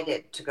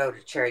excited to go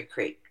to Cherry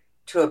Creek,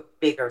 to a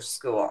bigger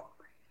school.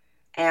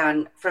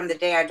 And from the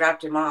day I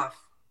dropped him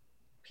off,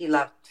 he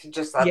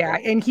just loved it. Yeah,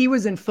 and he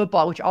was in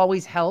football, which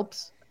always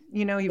helps.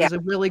 You know, he was a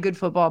really good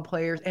football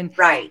player. And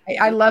right.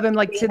 I love him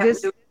like to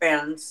this.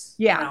 Friends,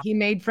 yeah, he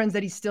made friends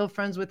that he's still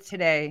friends with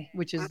today,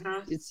 which is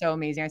it's so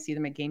amazing. I see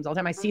them at games all the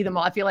time. I see them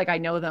all. I feel like I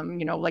know them,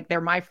 you know, like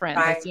they're my friends.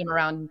 I see them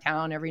around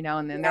town every now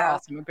and then. They're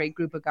awesome, a great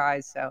group of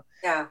guys. So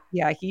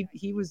yeah,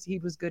 he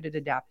was good at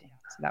adapting.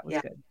 So that was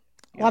good.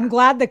 Well, I'm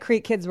glad the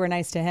Creek kids were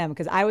nice to him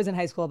because I was in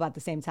high school about the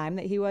same time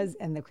that he was,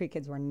 and the Creek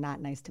kids were not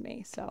nice to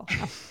me. So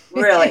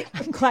really,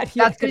 I'm glad he.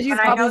 That's because you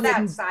I know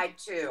that side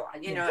too.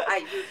 You know,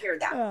 you hear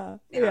that.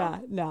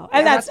 No,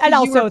 and and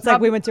also it's like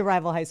we went to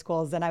rival high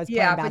schools, and I was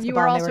playing basketball. But you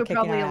were also and they were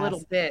probably kicking a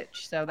little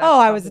bitch. So that's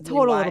I was a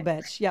total little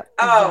bitch. Yep,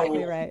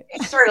 exactly right.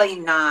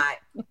 Certainly not.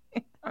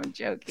 I'm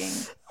joking.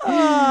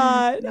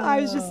 I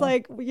was just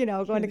like, you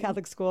know, going to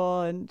Catholic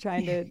school and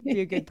trying to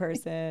be a good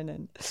person.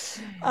 And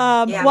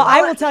well,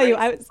 I will tell you,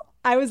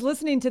 I was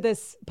listening to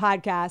this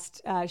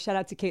podcast. Shout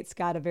out to Kate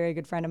Scott, a very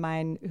good friend of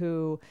mine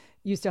who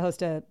used to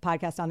host a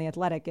podcast on The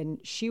Athletic. And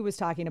she was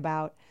talking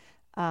about,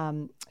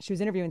 she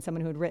was interviewing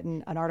someone who had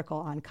written an article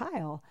on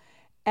Kyle.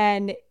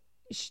 And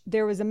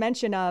there was a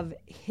mention of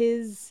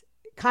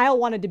Kyle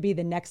wanted to be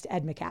the next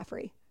Ed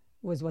McCaffrey,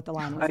 was what the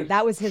line was.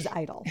 That was his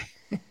idol.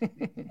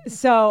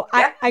 So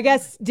I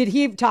guess, did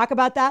he talk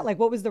about that? Like,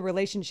 what was the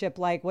relationship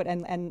like?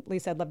 And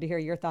Lisa, I'd love to hear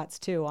your thoughts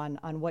too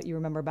on what you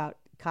remember about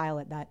Kyle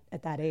at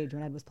that age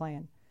when Ed was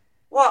playing.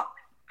 Well,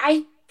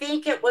 I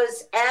think it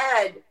was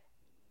Ed,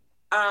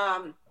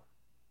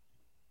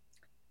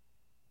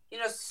 you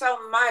know,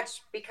 so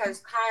much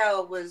because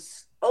Kyle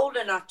was old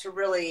enough to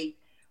really,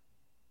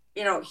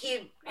 you know,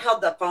 he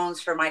held the phones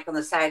for Mike on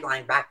the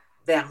sideline back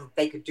then.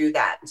 They could do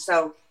that. And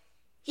so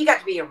he got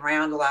to be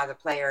around a lot of the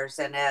players,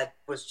 and Ed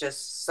was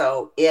just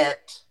so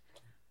it.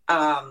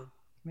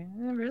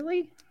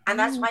 Really? And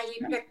that's why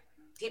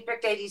he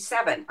picked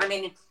 87. I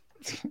mean,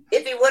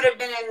 if he would have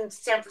been in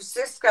San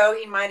Francisco,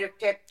 he might have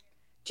picked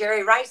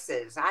Jerry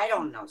Rice's. I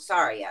don't know.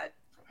 Sorry, Ed.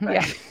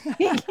 But,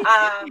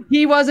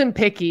 he wasn't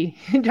picky,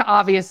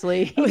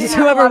 obviously. It was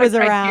whoever was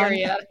around.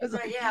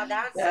 But yeah,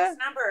 that's his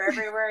number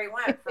everywhere he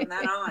went from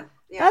then on.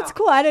 Yeah. That's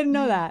cool. I didn't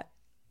know that.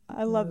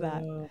 I love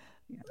that.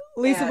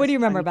 Lisa, what do you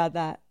remember about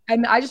that?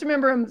 And I just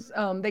remember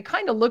him. They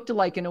kind of looked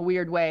alike in a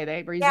weird way.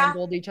 They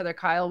resembled each other.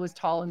 Kyle was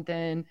tall and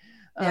thin,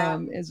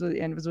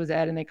 was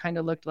Ed, and they kind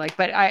of looked like.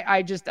 But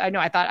I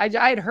thought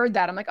I had heard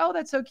that. I'm like, oh,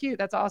 that's so cute.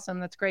 That's awesome.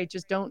 That's great.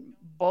 Just don't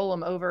bowl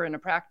him over in a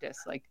practice,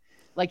 like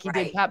he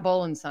did Pat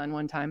Boland's son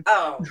one time.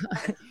 Oh,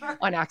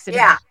 on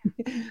accident. Yeah.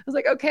 I was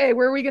like, okay,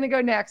 where are we gonna go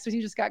next? Because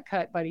he just got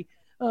cut, buddy.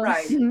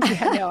 Right.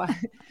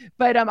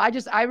 But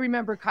I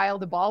remember Kyle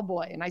the ball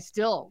boy, and I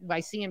see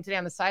him today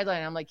on the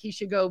sideline. I'm like, he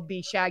should go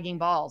be shagging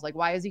balls. Like,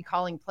 why is he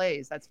calling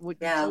plays? That's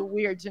so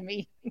weird to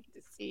me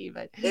to see,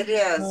 but it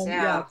is.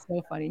 It's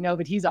so funny. No,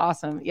 but he's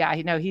awesome. Yeah,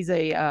 he was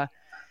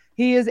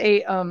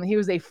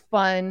a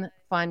fun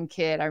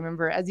kid. I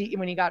remember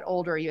when he got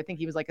older, I think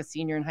he was like a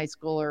senior in high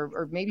school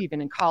or maybe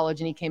even in college,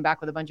 and he came back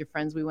with a bunch of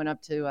friends. We went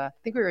up to I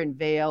think we were in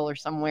Vail or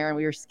somewhere, and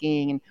we were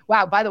skiing. And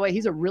wow, by the way,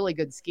 he's a really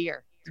good skier.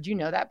 Did you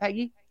know that,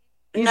 Peggy?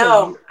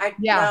 No,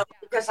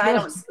 because I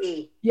don't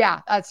ski.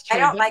 Yeah, that's true. I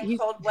don't like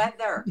cold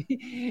weather.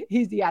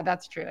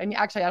 That's true. And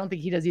actually, I don't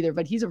think he does either,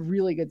 but he's a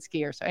really good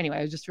skier. So anyway,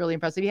 I was just really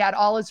impressive. He had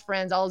all his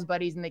friends, all his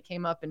buddies, and they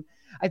came up, and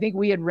I think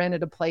we had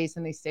rented a place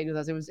and they stayed with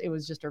us. It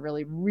was just a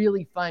really,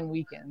 really fun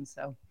weekend.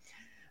 So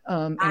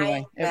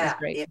anyway, it was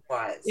great.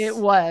 It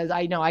was.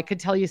 I know. I could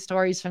tell you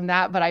stories from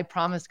that, but I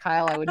promised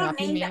Kyle I would not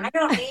be mean. I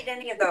don't need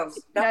any of those.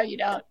 No, you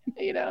don't.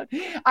 You don't.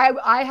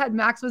 I had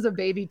Max was a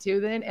baby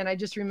too then, and I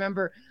just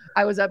remember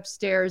I was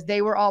upstairs.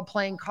 They were all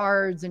playing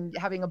cards and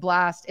having a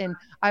blast, and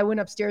I went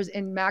upstairs,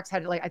 and Max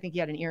had I think he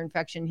had an ear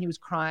infection. He was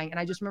crying, and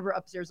I just remember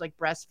upstairs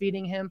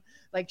breastfeeding him,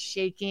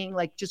 shaking,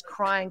 just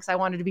crying because I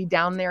wanted to be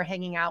down there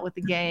hanging out with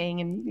the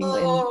gang,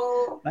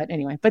 but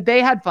anyway, but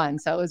they had fun,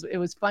 so it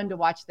was fun to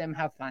watch them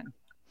have fun.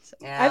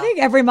 I think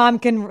every mom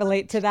can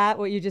relate to that,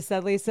 what you just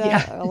said,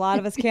 Lisa. A lot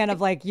of us can,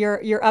 of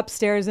you're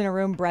upstairs in a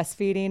room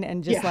breastfeeding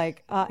and just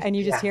and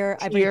you just hear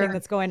everything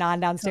that's going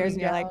on downstairs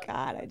and you're like,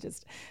 God, I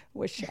just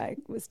wish I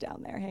was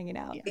down there hanging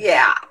out.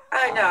 Yeah,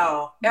 I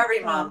know.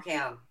 Every mom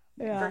can.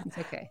 Yeah. It's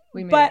okay.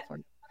 We made it for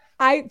you.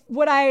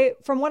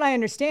 From what I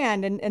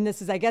understand, and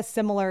this is, I guess,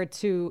 similar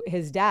to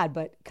his dad,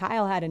 but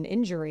Kyle had an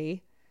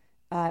injury.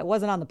 It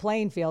wasn't on the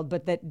playing field,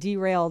 but that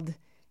derailed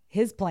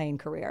his playing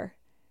career.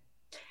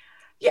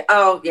 Yeah.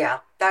 Oh, yeah.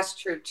 That's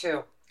true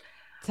too.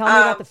 Tell me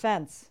about the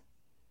fence.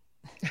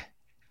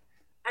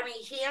 I mean,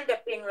 he ended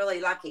up being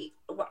really lucky.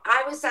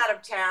 I was out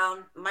of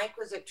town. Mike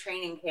was at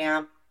training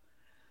camp.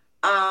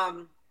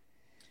 And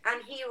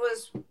he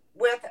was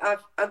with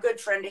a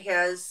good friend of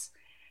his.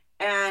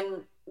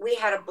 And we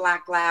had a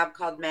black lab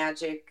called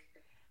Magic.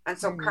 And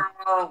so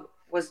Kyle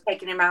was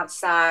taking him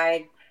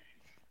outside.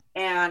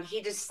 And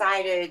he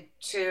decided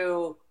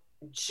to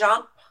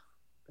jump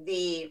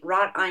the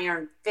wrought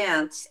iron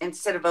fence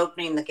instead of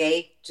opening the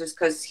gate, just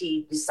because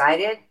he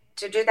decided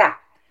to do that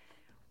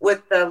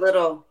with the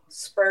little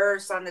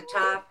spurs on the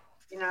top,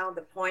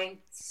 the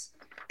points.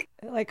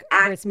 It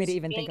hurts me to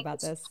even think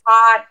about this.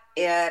 Caught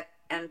it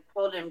and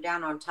pulled him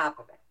down on top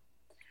of it.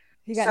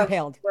 He got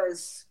impaled. He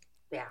was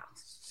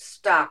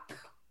stuck.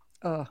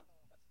 Oh,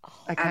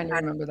 I kind of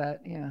remember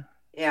that. Yeah.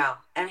 Yeah.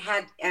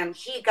 And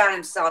he got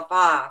himself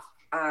off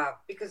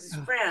because his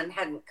friend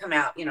hadn't come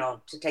out,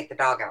 to take the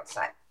dog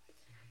outside.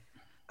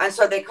 And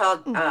so they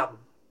called,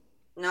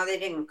 no, they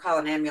didn't call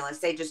an ambulance.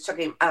 They just took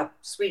him up.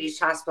 Swedish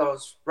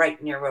hospitals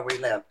right near where we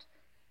lived.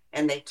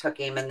 And they took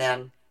him, and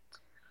then,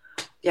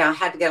 I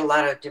had to get a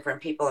lot of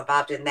different people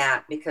involved in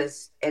that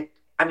because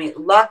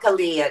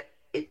luckily it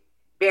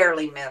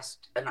barely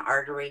missed an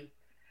artery,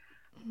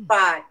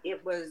 but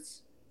it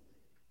was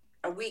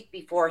a week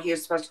before he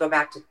was supposed to go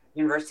back to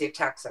University of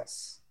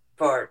Texas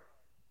for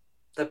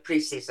the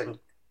preseason,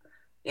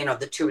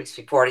 the 2 weeks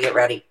before to get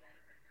ready.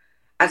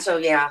 And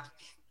so,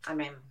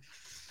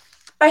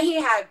 but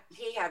he had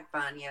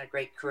fun. He had a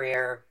great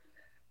career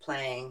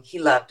playing. He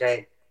loved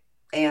it.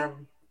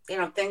 And,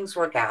 things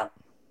work out.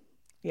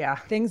 Yeah.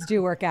 Things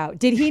do work out.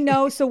 Did he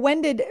know? So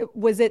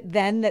was it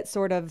then that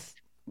sort of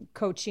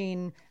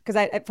coaching,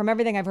 because from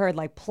everything I've heard,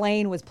 like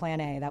playing was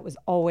plan A. That was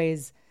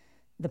always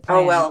the plan.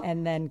 Oh, well.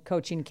 And then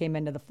coaching came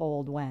into the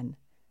fold when?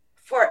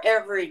 For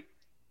every,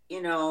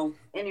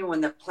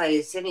 anyone that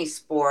plays any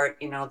sport,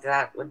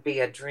 that would be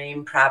a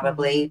dream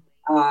probably.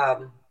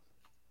 Mm-hmm.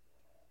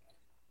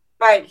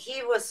 But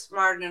he was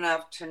smart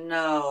enough to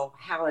know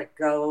how it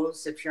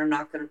goes if you're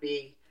not going to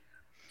be,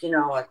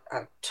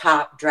 a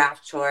top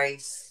draft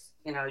choice.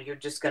 You're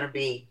just going to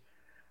be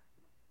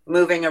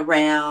moving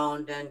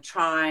around and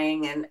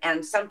trying.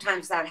 And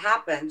sometimes that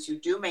happens. You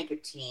do make a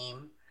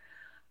team.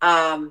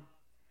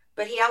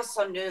 But he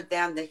also knew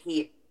then that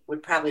he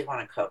would probably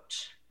want to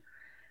coach.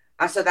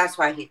 So that's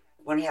why he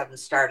went ahead and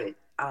started.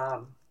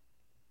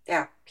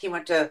 He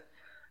went to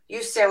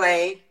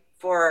UCLA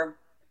for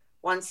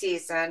one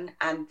season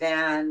and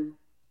then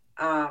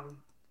got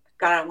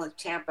on with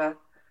Tampa,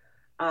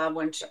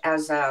 which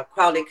as a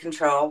quality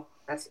control,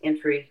 that's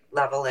entry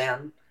level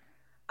in,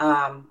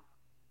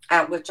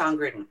 with John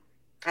Gruden.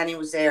 And he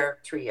was there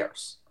 3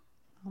 years.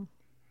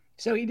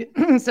 So he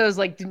did, so it's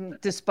like,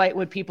 despite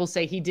what people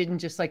say, he didn't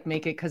just like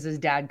make it because his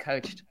dad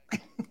coached.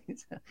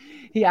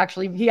 he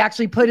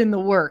actually put in the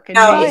work. And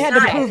no, he had to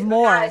prove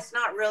more. It's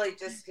not really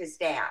just his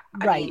dad.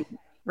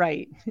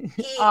 Right.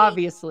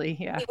 Obviously,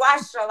 yeah. He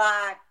watched a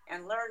lot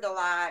and learned a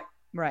lot.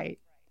 Right.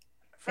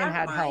 And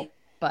had help,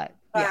 but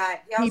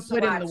he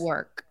put in the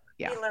work.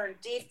 Yeah. He learned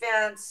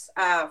defense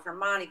from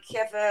Monty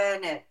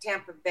Kiffin at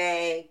Tampa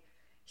Bay.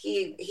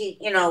 He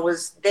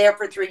was there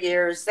for 3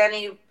 years. Then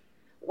he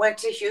went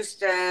to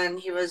Houston.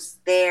 He was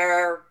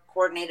there,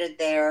 coordinated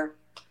there.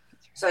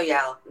 So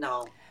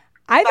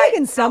I think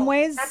in some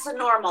ways that's a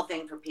normal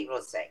thing for people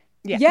to say.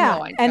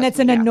 And it's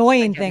an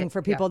annoying thing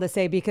for people to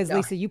say because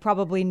Lisa, you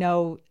probably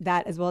know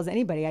that as well as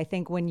anybody. I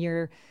think when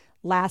your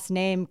last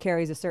name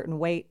carries a certain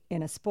weight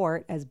in a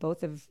sport, as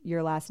both of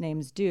your last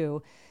names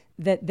do,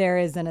 that there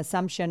is an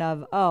assumption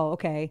of, oh,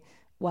 okay,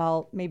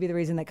 well, maybe the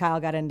reason that Kyle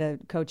got into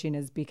coaching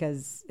is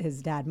because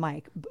his dad,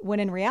 Mike. When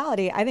in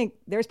reality, I think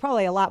there's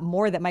probably a lot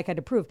more that Mike had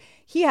to prove.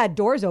 He had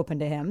doors open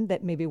to him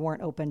that maybe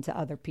weren't open to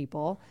other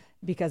people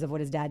because of what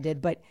his dad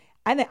did. But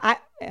I think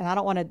and I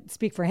don't want to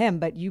speak for him,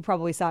 but you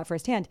probably saw it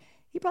firsthand.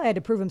 He probably had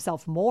to prove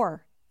himself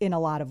more in a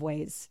lot of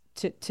ways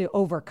to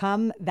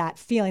overcome that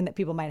feeling that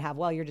people might have.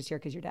 Well, you're just here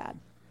because your dad.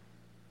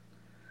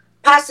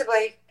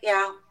 Possibly,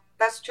 yeah,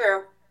 that's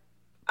true.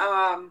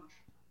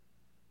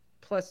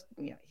 Plus,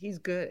 he's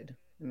good.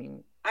 I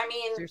mean,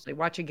 seriously,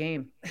 watch a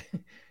game.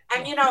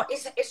 And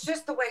it's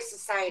just the way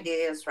society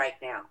is right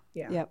now.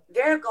 Yeah. Yep.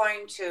 They're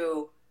going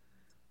to,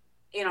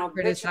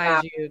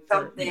 criticize you for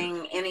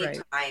something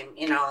anytime.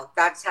 Right.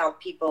 That's how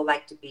people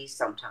like to be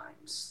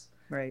sometimes.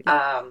 Right.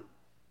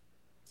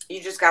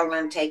 You just got to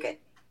learn to take it.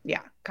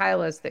 Yeah.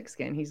 Kyle has thick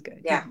skin. He's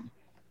good. Yeah.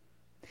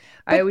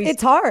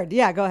 It's hard.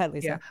 Yeah. Go ahead,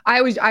 Lisa. Yeah. I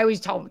always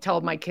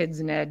tell my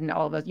kids and Ed and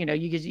all of us,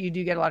 you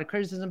do get a lot of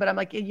criticism, but I'm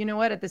like, you know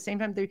what? At the same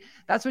time,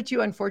 that's what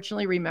you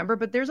unfortunately remember.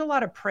 But there's a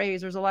lot of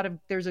praise. There's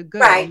a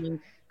good. Right.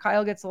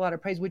 Kyle gets a lot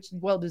of praise, which is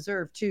well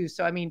deserved too.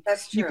 So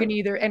that's true. You can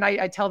either, and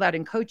I tell that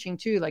in coaching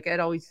too. Like Ed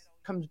always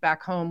comes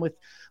back home with,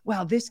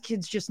 well, this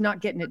kid's just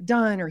not getting it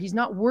done, or he's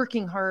not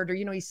working hard, or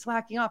he's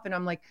slacking off, and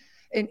I'm like.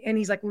 And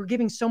he's like, we're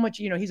giving so much,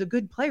 he's a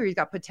good player. He's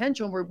got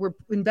potential. We're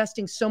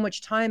investing so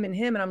much time in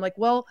him. And I'm like,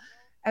 well,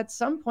 at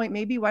some point,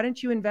 maybe why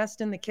don't you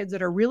invest in the kids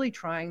that are really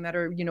trying, that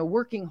are,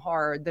 working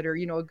hard, that are,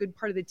 a good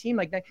part of the team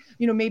like that,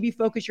 maybe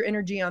focus your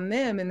energy on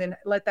them and then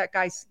let the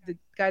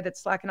guy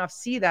that's slacking off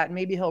see that and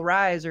maybe he'll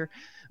rise or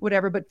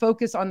whatever, but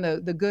focus on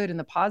the good and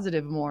the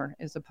positive more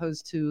as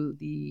opposed to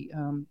the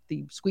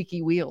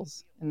squeaky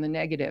wheels and the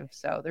negative.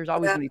 So there's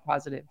always going to be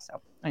positive.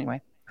 So anyway.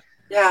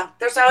 Yeah.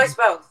 There's always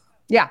both.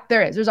 Yeah,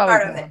 there is. There's always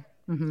part of it.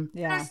 Mm-hmm.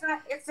 Yeah,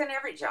 it's in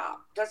every job.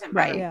 Doesn't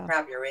matter what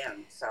job you're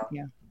in. So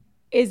yeah,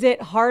 is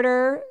it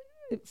harder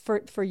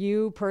for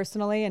you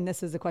personally? And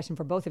this is a question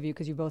for both of you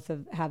because you both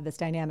have this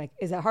dynamic.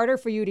 Is it harder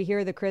for you to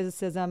hear the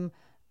criticism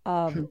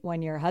of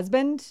when your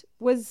husband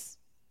was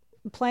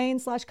playing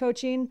 /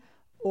 coaching,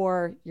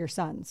 or your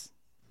sons?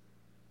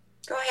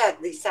 Go ahead,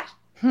 Lisa.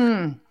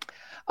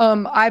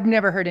 I've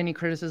never heard any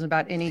criticism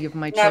about any of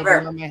my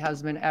children or my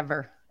husband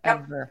ever.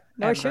 ever.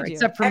 Nor ever, should you.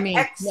 except for me.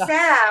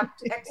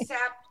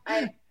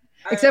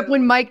 Except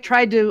when Mike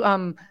tried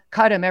to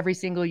cut him every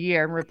single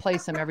year and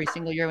replace him every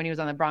single year when he was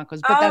on the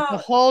Broncos. But that's a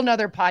whole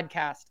nother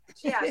podcast.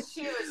 Yeah,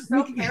 she was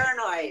so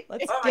paranoid.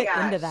 Let's get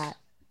into that.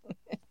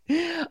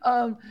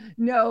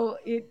 No,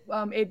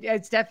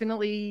 it's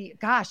definitely,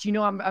 gosh,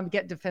 I'm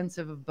getting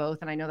defensive of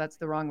both, and I know that's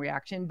the wrong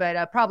reaction,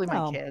 but probably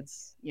my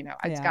kids.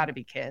 It's got to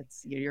be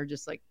kids. You're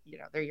just like,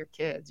 they're your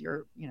kids.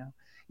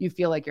 You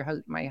feel like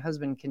my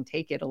husband can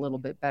take it a little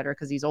bit better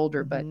because he's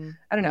older, but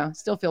I don't know,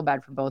 still feel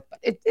bad for both. But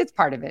it's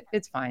part of it.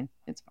 It's fine.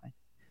 It's fine.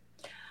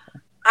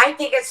 I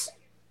think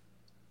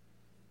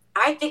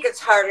it's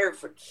harder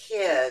for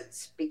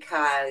kids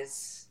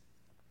because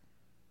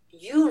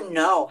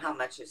how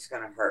much it's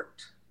going to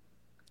hurt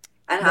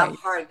and how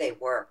hard they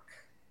work.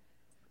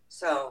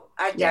 So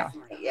I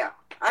definitely,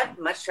 I'd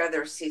much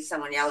rather see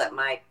someone yell at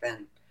Mike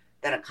than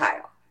a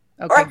Kyle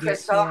or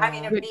Crystal. I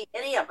mean, it would be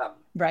any of them.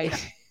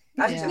 Right.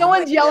 No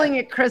one's yelling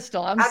at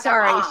Crystal. I'm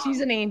sorry. She's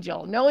an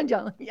angel. No one's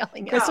yelling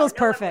at Crystal's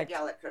perfect.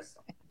 Yell at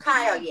Crystal.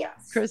 Kyle,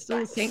 yes.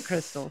 Crystal, St.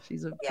 Crystal.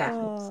 She's a perfect.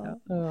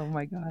 So. Oh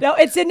my God. No,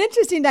 it's an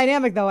interesting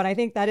dynamic though. And I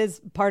think that is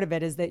part of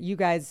it, is that you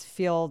guys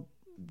feel,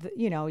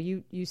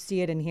 you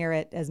see it and hear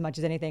it as much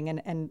as anything.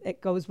 And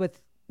it goes with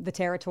the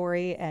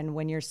territory. And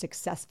when you're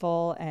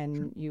successful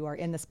and you are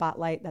in the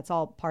spotlight, that's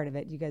all part of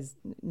it. You guys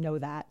know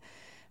that.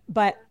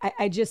 But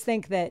I just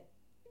think that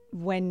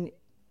when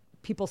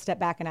people step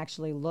back and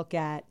actually look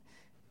at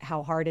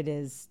how hard it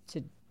is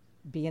to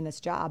be in this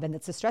job, and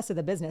it's the stress of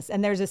the business.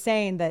 And there's a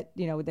saying that,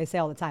 they say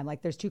all the time,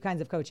 like there's two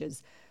kinds of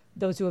coaches,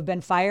 those who have been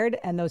fired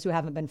and those who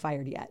haven't been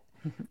fired yet.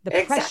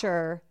 The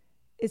pressure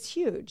is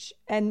huge.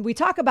 And we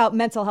talk about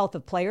mental health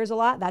of players a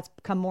lot. That's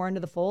come more into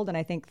the fold. And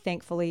I think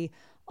thankfully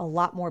a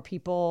lot more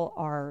people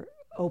are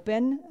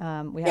open.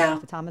 We had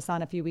Alpha Thomas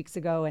on a few weeks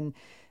ago, and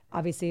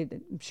obviously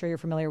I'm sure you're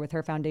familiar with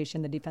her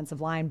foundation, the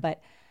defensive line,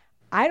 but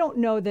I don't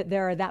know that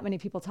there are that many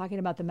people talking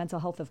about the mental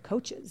health of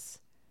coaches,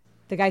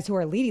 the guys who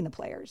are leading the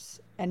players.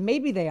 And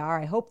maybe they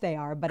are, I hope they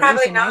are, but probably at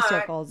least in not. my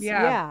circles.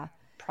 Yeah.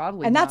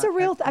 Probably. And that's a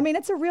real,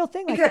 it's a real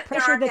thing, like the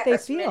pressure that they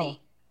feel.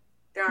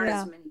 There aren't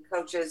as many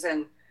coaches,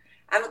 and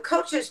the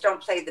coaches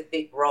don't play the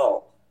big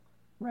role.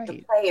 Right.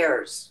 The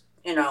players,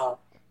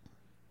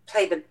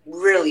 play the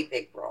really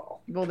big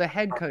role. Well, the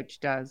head coach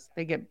does.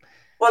 They get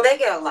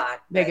a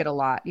lot. They get a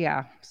lot.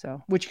 Yeah.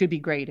 So, which could be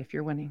great if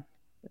you're winning.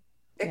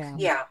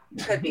 Yeah,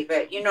 could be,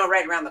 but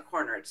right around the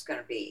corner it's going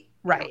to be.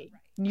 Right.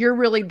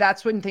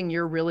 That's one thing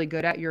you're really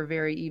good at. You're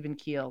very even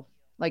keel.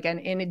 Like,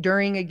 and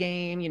during a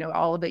game,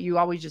 all of it, you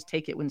always just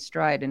take it in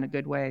stride in a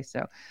good way.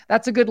 So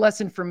that's a good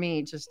lesson for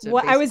me.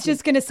 I was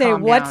just going to say,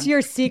 what's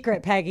your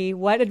secret, Peggy?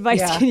 What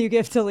advice can you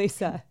give to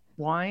Lisa?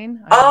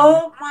 Wine?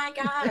 Oh my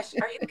gosh.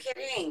 Are you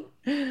kidding?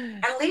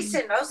 And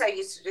Lisa knows I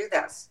used to do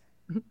this.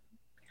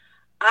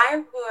 I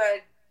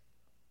would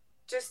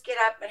just get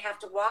up and have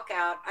to walk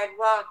out. I'd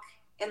walk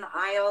in the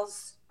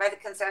aisles by the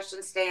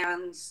concession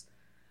stands.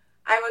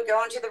 I would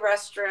go into the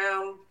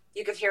restroom.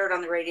 You could hear it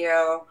on the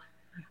radio.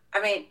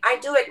 I mean, I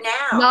do it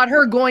now. Not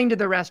her going to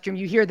the restroom.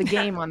 You hear the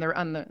game on the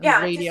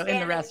radio in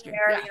the restroom.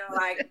 There,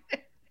 like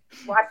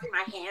washing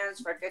my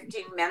hands for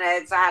 15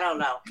 minutes. I don't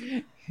know.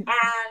 And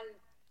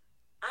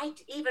I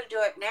even do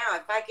it now.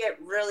 If I get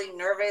really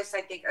nervous,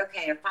 I think,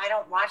 okay, if I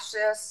don't watch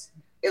this,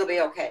 it'll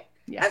be okay.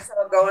 Yeah. And so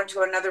I'll go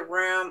into another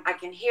room. I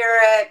can hear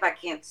it, but I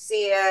can't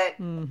see it.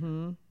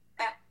 Mm-hmm.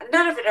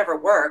 None of it ever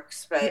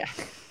works, but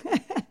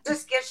it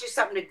just gives you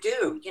something to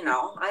do.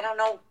 I don't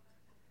know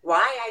why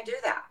I do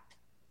that.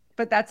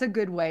 But that's a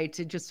good way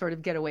to just sort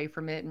of get away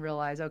from it and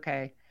realize,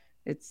 okay,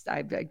 that's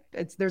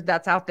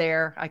out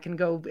there. I can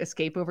go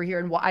escape over here.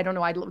 And I don't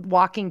know.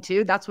 Walking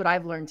too. That's what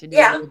I've learned to do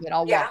a little bit.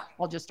 I'll walk.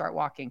 I'll just start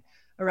walking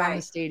around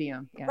the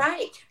stadium. Yeah.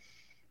 Right.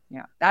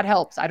 Yeah. That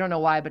helps. I don't know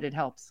why, but it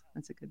helps.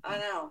 That's a good thing. I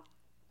know.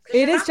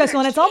 It is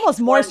stressful, and it's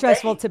almost more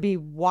stressful to be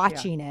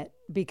watching it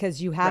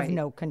because you have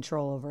no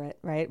control over it,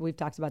 right? We've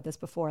talked about this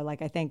before.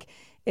 Like, I think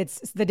it's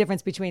the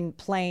difference between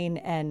playing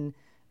and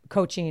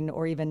coaching,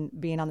 or even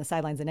being on the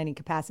sidelines in any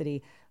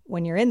capacity.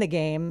 When you're in the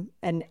game,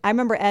 and I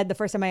remember Ed, the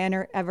first time I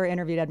ever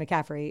interviewed Ed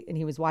McCaffrey, and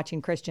he was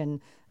watching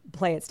Christian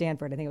play at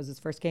Stanford. I think it was his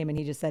first game, and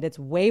he just said, it's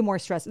way more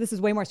stressful. This is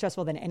way more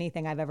stressful than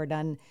anything I've ever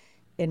done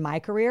in my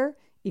career,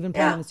 even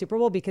playing in the Super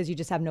Bowl, because you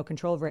just have no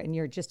control over it and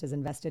you're just as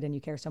invested and you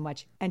care so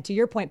much. And to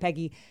your point,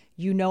 Peggy,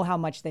 how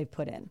much they've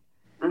put in.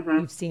 Mm-hmm.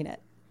 You've seen it.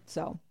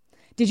 So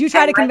did you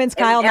try to convince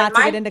Kyle not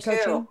to get into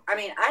coaching? I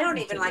mean, I don't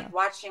even like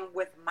watching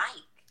with Mike.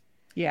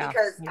 Yeah.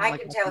 Because I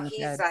can tell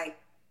he's like,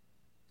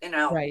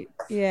 Right.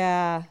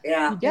 Yeah.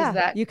 Yeah.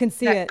 Yeah. You can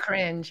see it.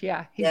 Cringe.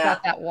 Yeah. He's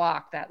got that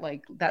walk, that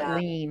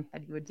lean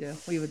that he would do.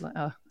 We would,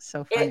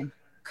 so funny.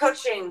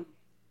 Coaching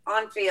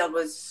on field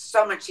was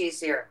so much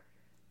easier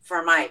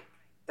for Mike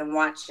than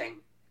watching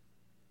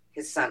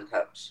his son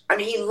coach. I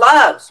mean, he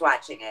loves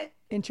watching it.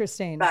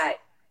 Interesting. But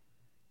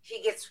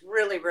he gets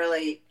really,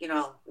 really,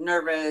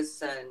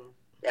 nervous and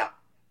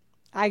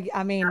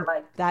I mean,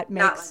 that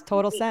makes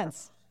total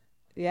sense.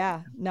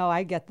 Yeah. No,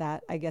 I get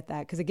that.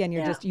 Because again,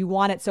 you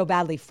want it so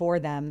badly for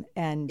them,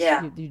 and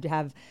you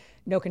have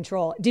no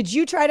control. Did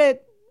you try to,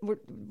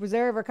 was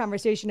there ever a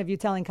conversation of you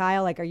telling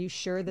Kyle, like, are you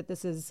sure that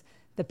this is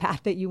the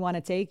path that you want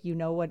to take? You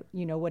know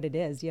what it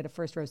is. You had a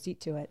first row seat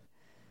to it.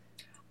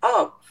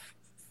 Oh,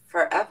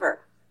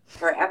 forever.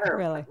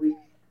 Really?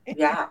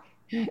 Yeah.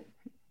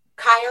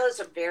 Kyle is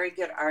a very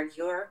good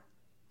arguer,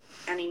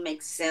 and he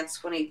makes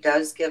sense when he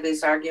does give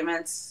his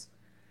arguments.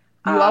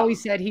 You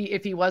always said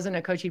if he wasn't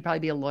a coach, he'd probably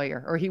be a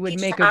lawyer, or he would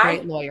make a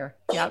great lawyer.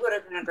 He would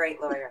have been a great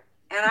lawyer.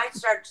 And I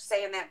started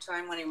saying that to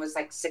him when he was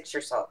like 6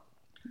 years old.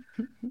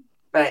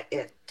 But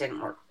it didn't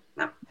work.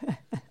 No.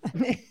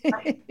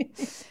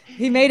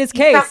 He made his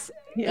case.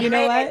 You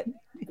know what?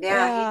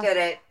 Yeah, he did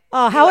it.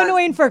 Oh, how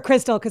annoying for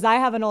Crystal, because I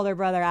have an older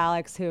brother,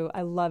 Alex, who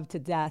I love to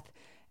death,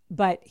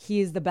 but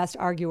he's the best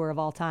arguer of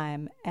all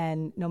time.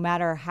 And no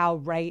matter how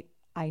right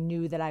I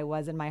knew that I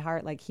was in my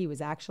heart, like he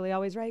was actually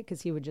always right,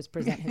 because he would just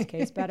present his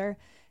case better.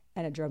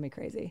 And it drove me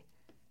crazy.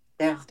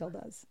 Yeah. It still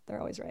does. They're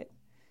always right.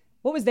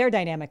 What was their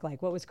dynamic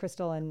like? What was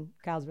Crystal and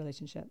Kyle's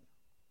relationship?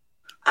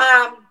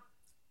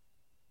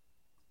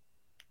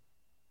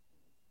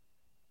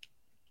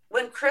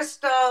 When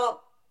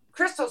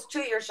Crystal's 2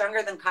 years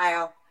younger than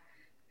Kyle,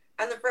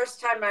 and the first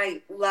time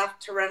I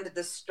left to run to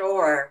the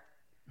store,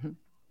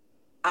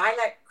 I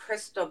let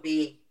Crystal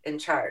be in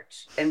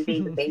charge and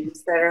be the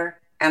babysitter.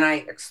 And I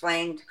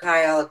explained to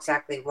Kyle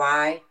exactly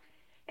why,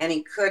 and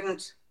he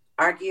couldn't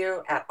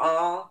argue at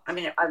all. I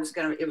mean,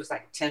 it was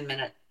like a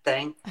 10-minute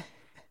thing.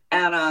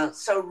 And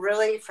so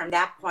really from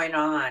that point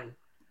on,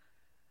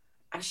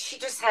 she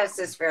just has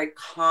this very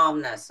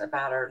calmness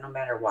about her no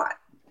matter what.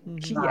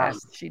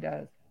 Yes, she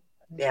does.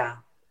 Yeah.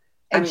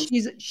 And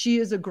she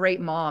is a great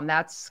mom.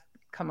 That's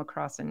come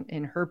across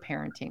in her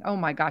parenting. Oh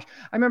my gosh.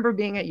 I remember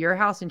being at your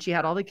house and she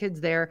had all the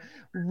kids there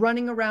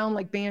running around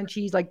like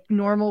banshees, like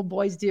normal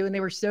boys do. And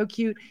they were so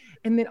cute.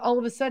 And then all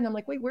of a sudden I'm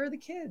like, wait, where are the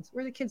kids?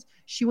 Where are the kids?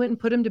 She went and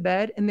put them to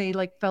bed and they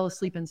like fell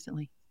asleep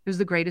instantly. It was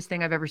the greatest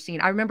thing I've ever seen.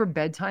 I remember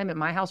bedtime at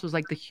my house was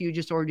like the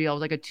hugest ordeal. It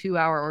was like a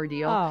 2-hour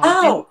ordeal.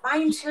 Oh,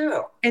 mine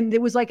too. And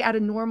it was like at a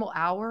normal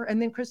hour.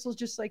 And then Crystal's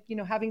just like,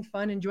 having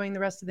fun, enjoying the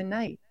rest of the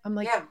night. I'm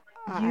like,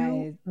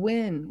 you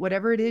win.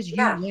 Whatever it is, you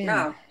win.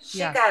 No, she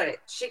got it.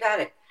 She got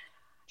it.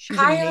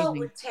 Kyle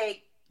would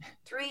take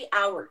 3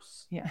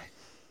 hours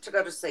to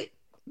go to sleep.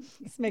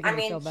 I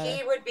mean,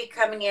 he would be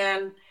coming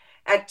in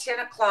at 10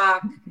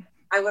 o'clock.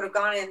 I would have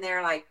gone in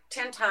there like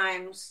 10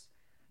 times,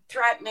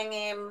 threatening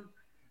him,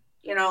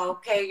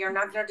 okay, you're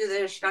not going to do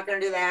this, you're not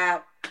going to do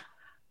that.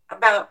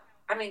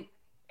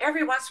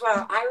 Every once in a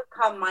while, I would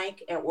call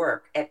Mike at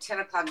work at 10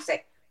 o'clock and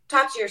say,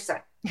 talk to your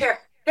son. Here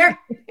he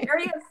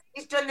is.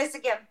 He's doing this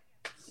again.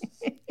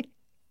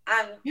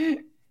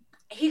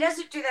 He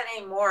doesn't do that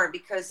anymore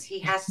because he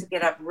has to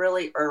get up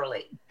really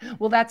early.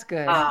 Well, that's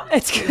good.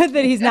 It's good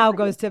that he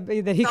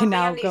can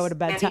now go to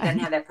bedtime. Mandy doesn't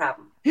have that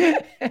problem.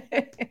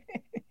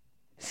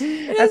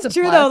 That's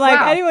true though. Like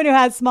anyone who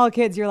has small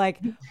kids, you're like,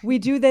 we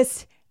do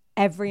this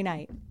every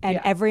night.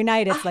 And every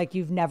night it's like,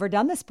 you've never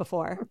done this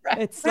before. Right.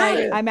 It's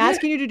like, I'm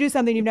asking you to do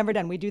something you've never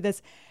done. We do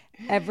this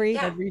every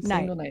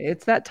single night.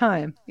 It's that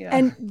time. Yeah.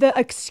 And the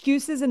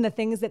excuses and the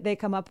things that they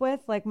come up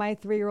with, like my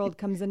 3-year-old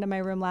comes into my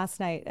room last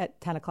night at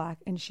 10 o'clock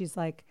and she's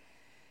like,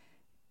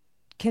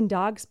 can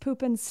dogs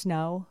poop in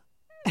snow?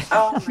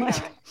 Oh my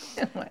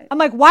God. I'm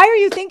like, why are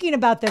you thinking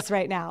about this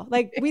right now?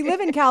 Like, we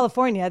live in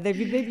California.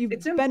 You've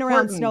been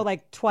around snow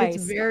like twice.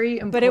 It's very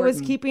important. But it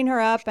was keeping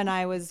her up, and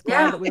I was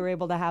glad that we were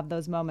able to have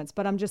those moments.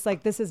 But I'm just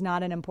like, this is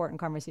not an important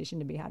conversation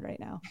to be had right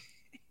now.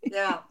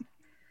 Yeah.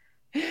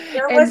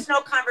 There was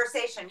no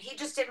conversation. He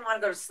just didn't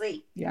want to go to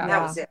sleep. Yeah.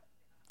 That was it.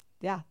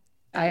 Yeah.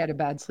 I had a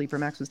bad sleeper.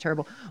 Max was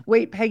terrible.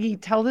 Wait, Peggy,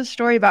 tell the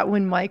story about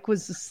when Mike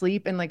was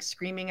asleep and like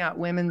screaming out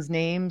women's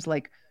names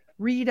like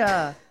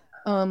Rita,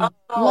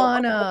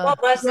 Lana,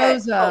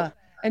 Rosa.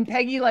 And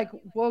Peggy like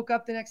woke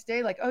up the next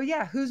day like, oh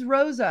yeah, who's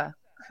Rosa?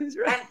 Who's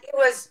Rosa? And it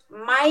was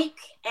Mike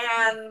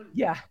and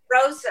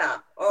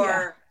Rosa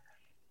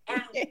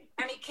and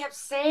he kept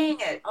saying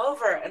it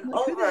over and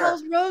over. Who the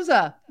hell's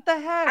Rosa? What the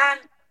heck? And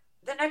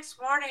the next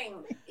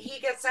morning he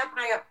gets up and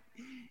I go,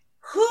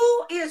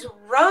 who is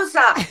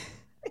Rosa?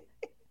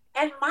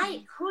 And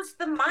Mike, who's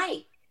the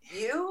Mike?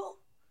 You?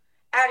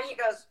 And he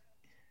goes,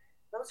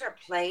 those are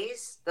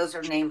plays. Those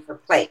are named for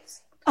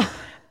plays.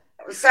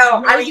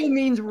 So Rosa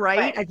means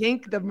right. I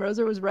think the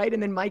Rosa was right,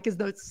 and then Mike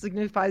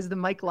signifies the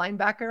Mike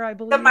linebacker, I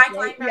believe. The Mike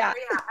linebacker,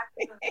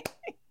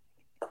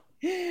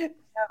 yeah.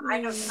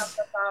 I know some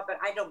football, but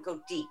I don't go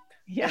deep.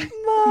 Yeah,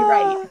 you're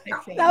right.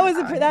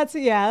 That's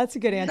a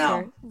good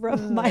answer. No.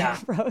 Mike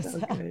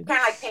Rosa. Kind of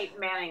like Peyton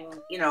Manning,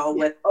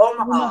 with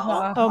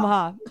Omaha.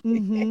 Omaha.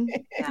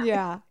 Mm-hmm.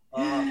 Yeah.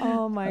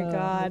 Oh my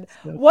God.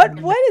 What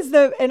is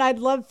and I'd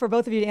love for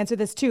both of you to answer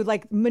this too,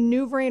 like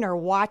maneuvering or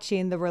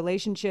watching the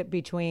relationship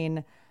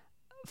between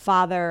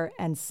father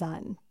and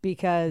son,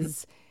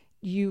 because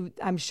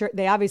I'm sure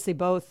they obviously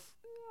both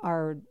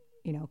are,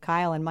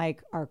 Kyle and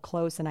Mike are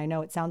close. And I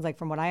know it sounds like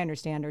from what I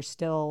understand are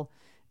still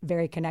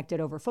very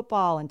connected over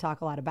football and talk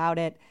a lot about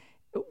it.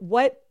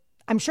 What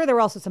I'm sure there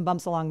were also some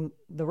bumps along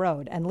the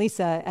road. And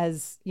Lisa,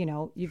 as you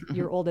know,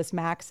 your oldest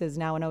Max is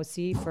now an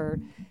OC for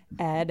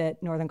Ed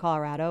at Northern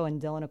Colorado,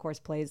 and Dylan, of course,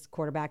 plays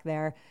quarterback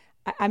there.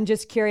 I'm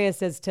just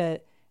curious as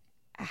to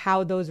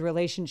how those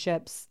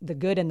relationships, the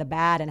good and the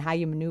bad, and how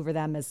you maneuver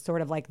them as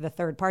sort of like the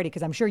third party,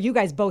 because I'm sure you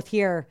guys both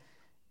hear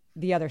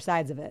the other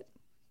sides of it.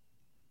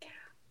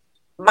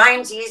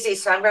 Mine's easy,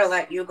 so I'm going to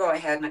let you go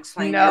ahead and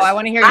explain. No, this. I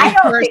want to hear you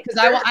first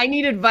because I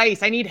need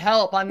advice. I need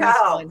help on this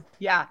one.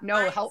 Yeah,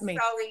 no, Mine's help me.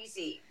 So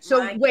easy.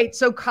 So wait,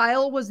 so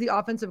Kyle was the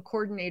offensive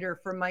coordinator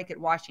for Mike at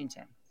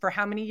Washington for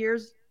how many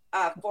years?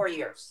 4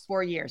 years.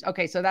 4 years.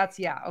 Okay, so that's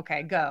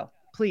okay. Go,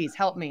 please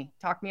help me.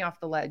 Talk me off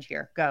the ledge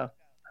here. Go.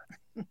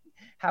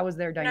 How was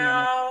their dynamic?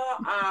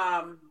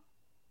 No,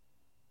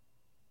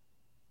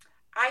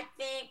 I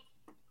think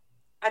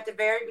at the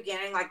very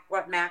beginning, like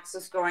what Max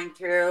is going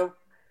through,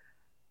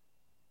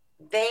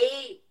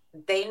 they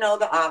know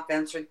the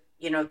offense, or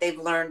they've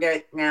learned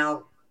it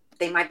now.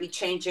 They might be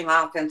changing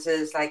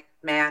offenses like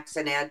Max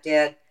and Ed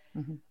did,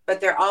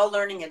 but they're all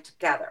learning it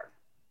together.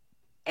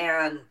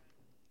 And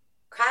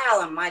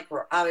Kyle and Mike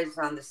were always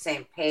on the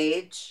same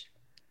page.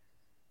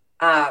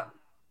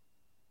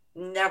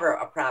 Never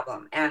a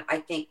problem. And I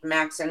think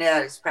Max and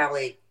Ed is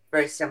probably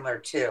very similar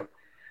too.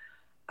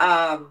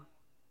 I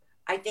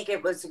think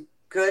it was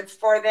good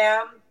for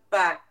them,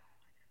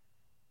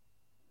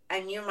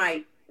 and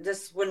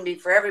this wouldn't be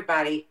for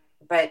everybody,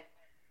 but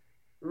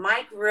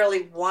Mike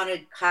really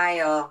wanted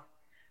Kyle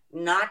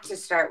not to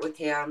start with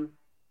him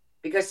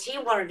because he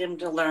wanted him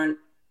to learn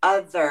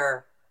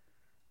other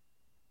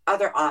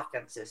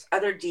offenses,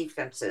 other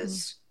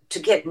defenses, to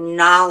get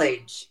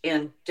knowledge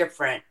in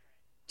different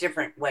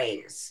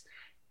ways.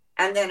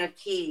 And then if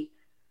he,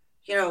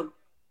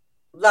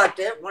 loved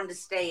it, wanted to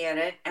stay in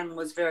it, and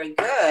was very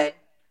good,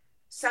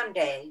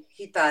 someday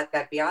he thought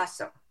that'd be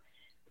awesome.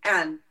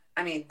 And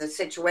I mean, the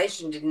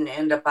situation didn't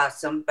end up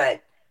awesome,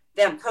 but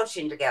them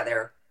coaching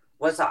together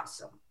was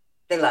awesome.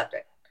 They loved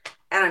it.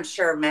 And I'm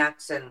sure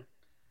Max, and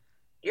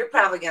you're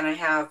probably going to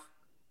have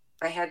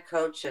a head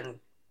coach and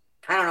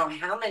I don't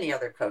know how many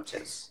other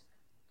coaches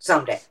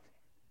someday.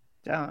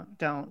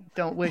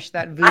 Don't wish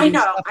that voodoo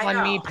stuff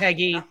on me,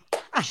 Peggy.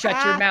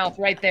 Shut your mouth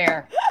right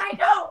there. I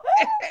know.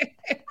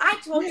 I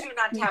told you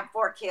not to have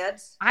 4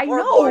 kids. I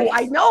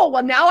know.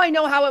 Well, now I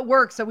know how it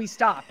works, so we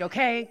stopped,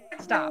 okay?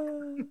 Stop.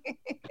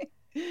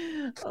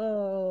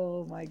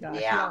 Oh, my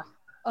gosh. Yeah.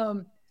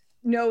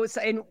 No,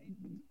 and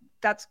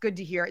that's good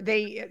to hear.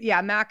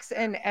 Max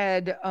and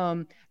Ed,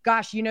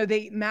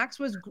 Max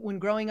was, when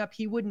growing up,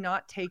 he would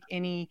not take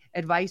any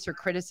advice or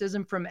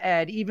criticism from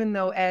Ed, even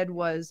though Ed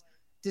was,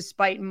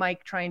 despite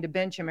Mike trying to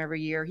bench him every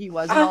year, he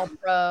was an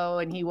all-pro,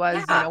 and he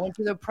was, went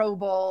to the Pro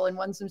Bowl and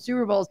won some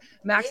Super Bowls.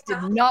 Max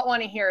did not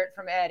want to hear it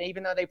from Ed,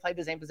 even though they played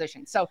the same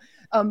position. So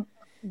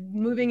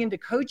moving into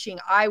coaching,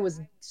 I was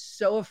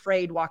so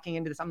afraid walking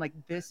into this. I'm like,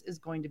 this is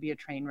going to be a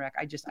train wreck.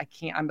 I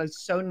can't. I'm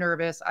so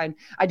nervous. I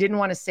didn't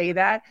want to say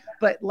that.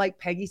 But like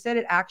Peggy said,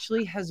 it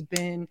actually has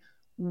been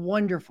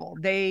wonderful.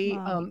 They,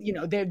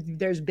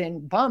 there's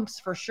been bumps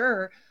for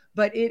sure,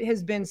 but it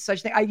has been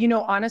such thing.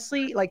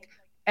 Honestly, like,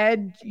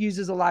 Ed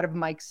uses a lot of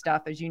Mike's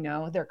stuff, as you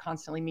know, they're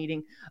constantly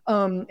meeting,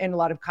 and a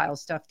lot of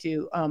Kyle's stuff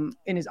too,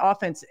 in his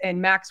offense.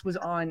 And Max was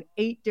on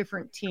 8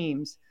 different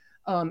teams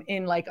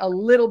in like a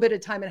little bit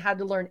of time and had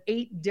to learn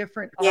 8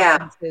 different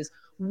offenses,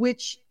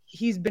 which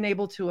he's been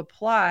able to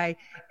apply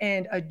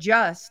and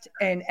adjust.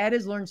 And Ed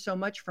has learned so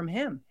much from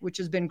him, which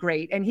has been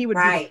great. And he would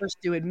be the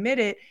first to admit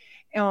it.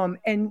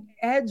 And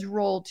Ed's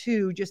role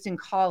too, just in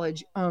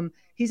college,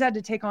 he's had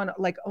to take on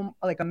like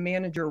a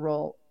manager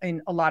role in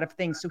a lot of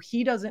things. So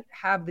he doesn't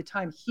have the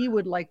time he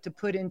would like to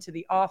put into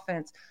the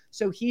offense.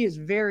 So he is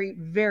very,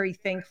 very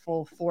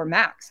thankful for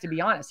Max, to be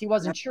honest. He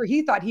wasn't sure.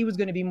 He thought he was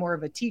going to be more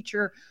of a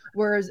teacher.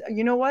 Whereas,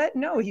 you know what?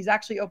 No, he's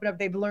actually opened up.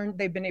 They've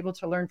been able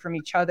to learn from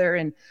each other,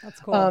 and that's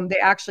cool. They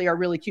actually are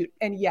really cute.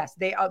 And yes,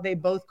 they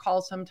both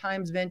call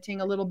sometimes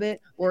venting a little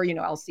bit, or,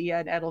 I'll see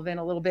Ed vent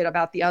a little bit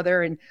about the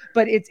other.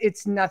 But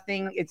it's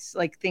nothing. It's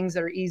like things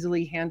that are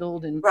easily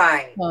handled, and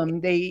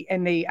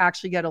they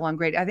actually get along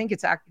great. I think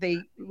they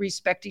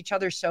respect each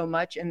other so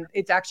much, and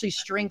it's actually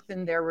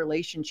strengthened their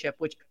relationship,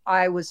 which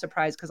I was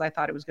surprised because I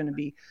thought it was going to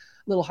be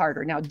a little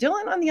harder. Now,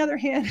 Dylan, on the other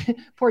hand,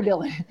 poor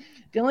Dylan.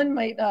 Dylan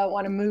might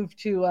want to move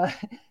to a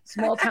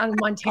small town in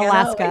Montana,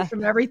 Alaska, away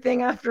from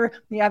everything after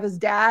we have his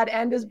dad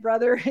and his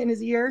brother in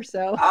his ear.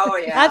 So,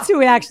 that's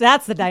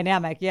the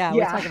dynamic. Yeah,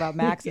 we talk about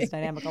Max's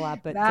dynamic a lot,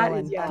 but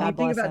Dylan, God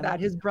think about him. that.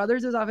 His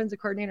brother's his offensive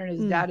coordinator, and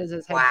his dad is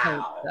his head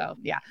coach. So,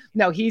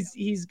 no,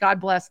 he's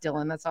God bless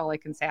Dylan. That's all I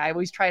can say. I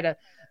always try to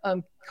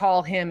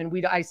call him,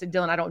 and I said,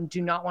 Dylan, I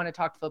do not want to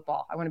talk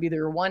football. I want to be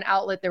there one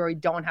outlet there where we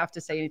don't have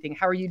to say anything.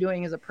 How are you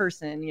doing as a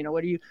person?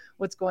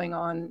 What's going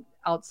on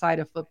outside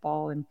of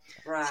football and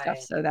stuff.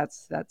 So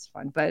that's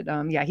fun. But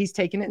he's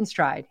taking it in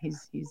stride.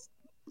 He's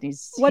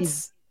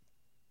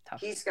tough.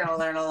 He's going to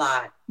learn a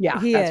lot. Yeah,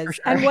 he is. For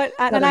sure.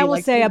 And I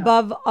will say,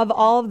 above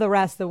all of the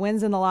rest, the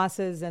wins and the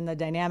losses and the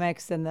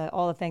dynamics and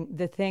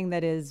the thing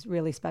that is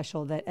really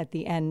special, that at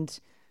the end,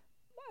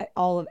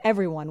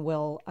 everyone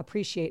will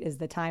appreciate is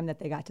the time that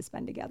they got to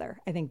spend together.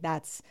 I think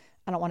that's,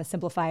 I don't want to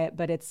simplify it,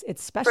 but it's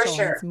special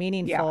and it's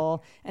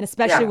meaningful. Yeah. And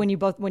especially when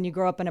you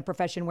grow up in a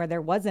profession where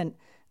there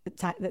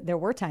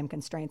were time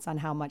constraints on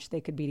how much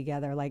they could be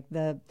together, like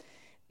the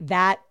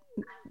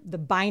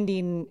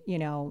binding,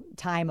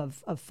 time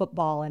of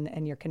football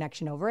and your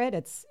connection over it.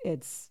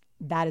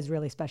 That is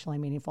really special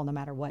and meaningful no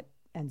matter what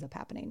ends up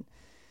happening.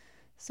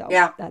 So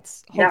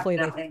that's hopefully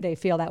they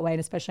feel that way. And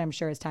especially I'm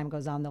sure as time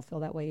goes on, they'll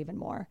feel that way even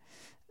more.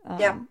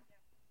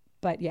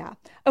 But yeah.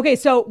 Okay.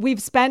 So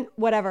we've spent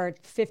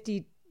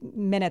 50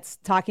 minutes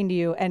talking to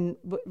you. And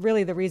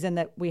really the reason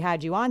that we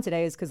had you on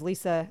today is because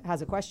Lisa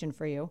has a question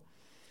for you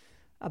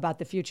about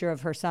the future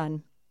of her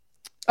son.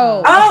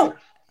 Yeah.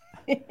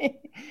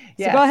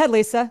 So go ahead,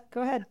 Lisa.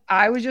 Go ahead.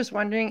 I was just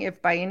wondering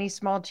if by any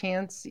small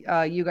chance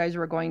you guys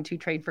were going to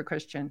trade for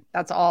Christian.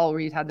 That's all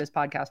we had this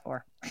podcast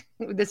for.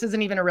 This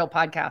isn't even a real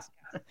podcast.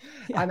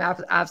 Yeah. I'm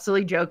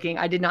absolutely joking.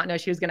 I did not know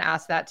she was going to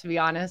ask that, to be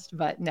honest,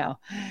 but no.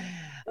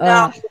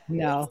 No.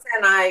 Lisa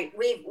and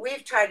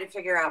we've tried to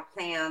figure out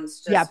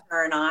plans,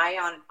 her and I,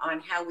 on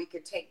how we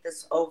could take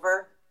this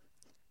over.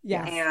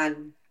 Yeah.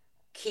 And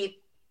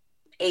keep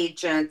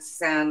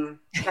agents and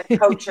head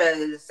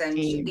coaches and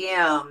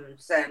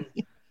GMs and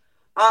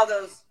all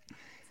those.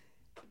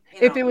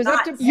 If it was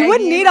up to Peggy, you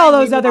wouldn't need all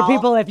those other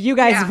people if you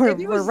guys were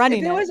running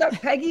it. If it was up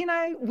Peggy and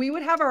I, we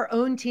would have our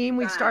own team.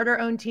 We'd start our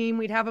own team.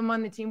 We'd have them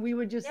on the team. We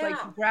would just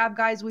grab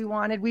guys we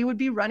wanted. We would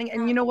be running.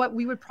 And you know what?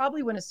 We would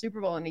probably win a Super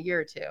Bowl in a year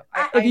or two.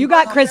 If you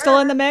got Crystal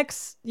in the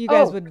mix, you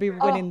guys would be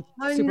winning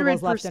Super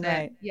Bowls left and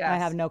right. Yes. I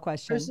have no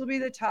question. Crystal will be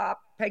the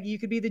top. Peggy, you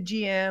could be the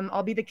GM.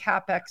 I'll be the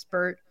cap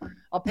expert.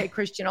 I'll pay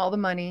Christian all the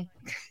money.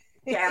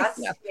 Yes.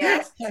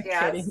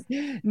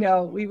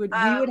 No, we would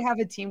have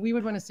a team. We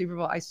would win a Super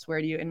Bowl, I swear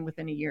to you, and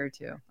within a year or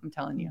two. I'm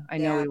telling you. I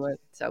know we would.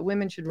 So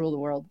women should rule the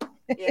world.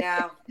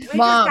 Yeah. We just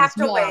have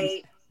to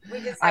wait.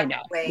 I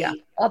know. Yeah.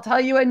 I'll tell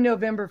you on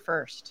November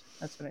 1st.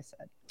 That's what I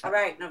said. All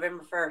right,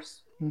 November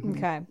 1st. Mm-hmm.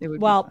 Okay.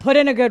 Well, put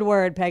in a good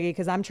word, Peggy,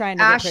 because I'm trying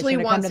to get Ashley Christian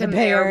to wants come to the him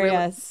Bay there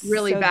Area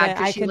really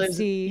bad. I can lives,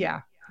 see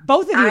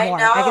both of you more.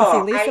 I can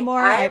see Lisa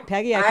more.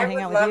 Peggy, I can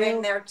hang out with you. I would love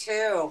him there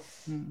too.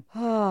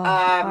 All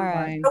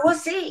right. But we'll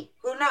see.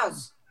 Who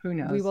knows? Who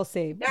knows? We will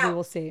see. Yeah. We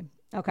will see.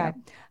 Okay.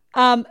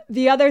 Yeah.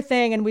 The other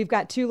thing, and we've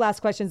got two last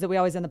questions that we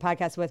always end the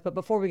podcast with, but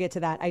before we get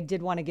to that, I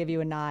did want to give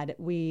you a nod.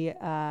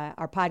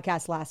 Our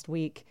podcast last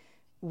week,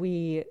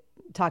 we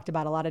talked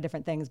about a lot of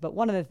different things, but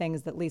one of the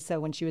things that Lisa,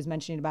 when she was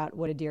mentioning about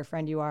what a dear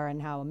friend you are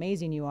and how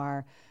amazing you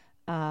are,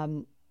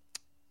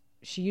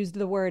 she used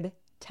the word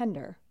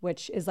tender,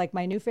 which is like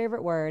my new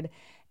favorite word.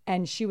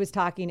 And she was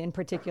talking in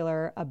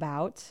particular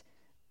about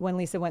when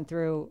Lisa went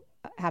through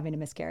having a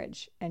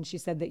miscarriage. And she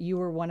said that you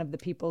were one of the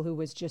people who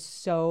was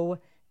just so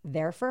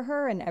there for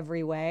her in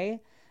every way.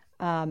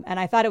 And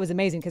I thought it was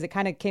amazing because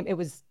it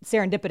was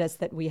serendipitous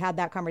that we had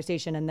that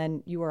conversation and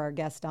then you were our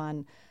guest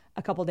on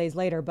a couple days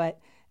later. But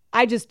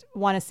I just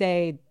want to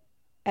say,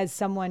 as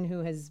someone who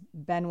has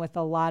been with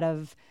a lot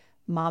of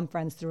mom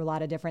friends through a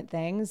lot of different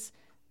things,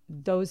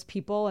 those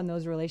people and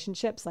those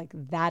relationships, like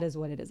that is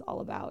what it is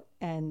all about.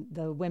 And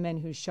the women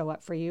who show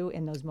up for you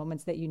in those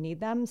moments that you need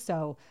them.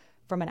 So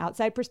from an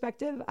outside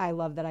perspective, I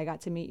love that I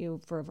got to meet you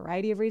for a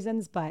variety of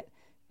reasons, but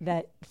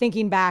that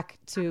thinking back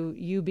to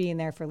you being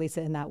there for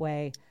Lisa in that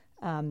way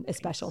is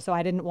special. So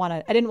I didn't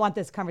want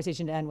this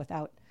conversation to end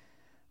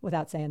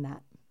without saying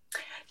that.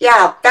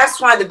 Yeah,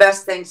 that's one of the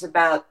best things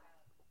about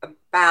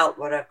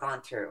what I've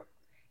gone through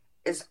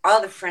is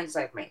all the friends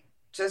I've made,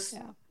 just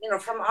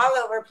from all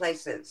over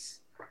places,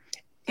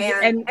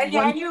 and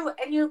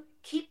you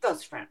keep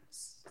those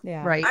friends.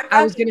 Yeah, right.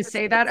 I was going to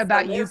say that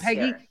about you,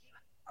 Peggy. Here.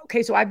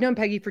 Okay, so I've known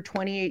Peggy for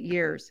 28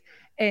 years.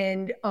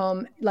 And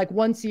like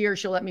once a year,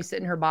 she'll let me sit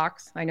in her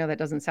box. I know that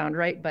doesn't sound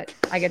right, but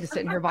I get to sit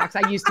in her box.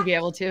 I used to be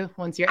able to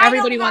once a year.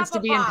 Everybody wants to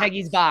be in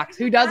Peggy's box.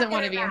 Who doesn't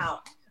want to be in?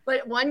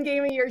 But one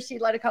game a year,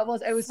 she'd let a couple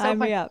of us. It was so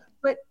fun.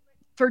 But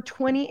for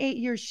 28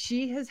 years,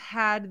 she has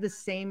had the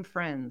same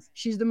friends.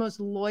 She's the most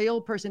loyal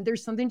person.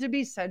 There's something to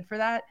be said for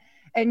that.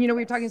 And, we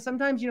were talking,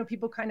 sometimes,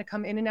 people kind of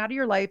come in and out of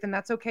your life and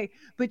that's okay.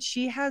 But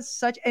she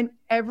has and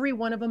every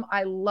one of them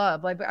I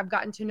love. Like I've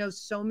gotten to know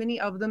so many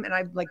of them and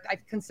I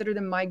consider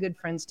them my good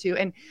friends too.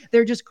 And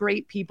they're just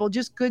great people,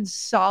 just good,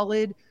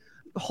 solid,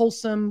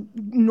 wholesome,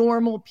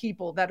 normal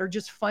people that are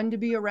just fun to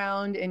be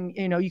around. And,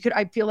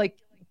 I feel like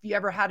if you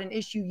ever had an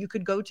issue, you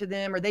could go to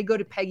them or they go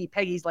to Peggy.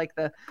 Peggy's like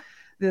the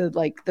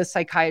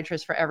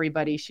psychiatrist for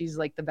everybody. She's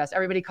like the best.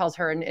 Everybody calls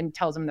her and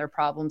tells them their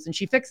problems and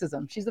she fixes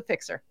them. She's a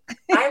fixer.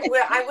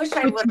 I wish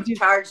I would have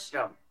charged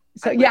them.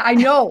 So I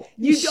know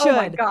you should. Oh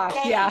my gosh.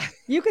 Yeah.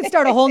 You could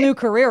start a whole new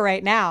career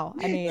right now.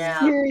 I mean,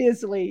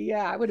 seriously.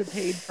 Yeah. I would have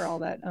paid for all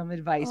that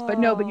advice, but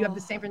you have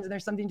the same friends and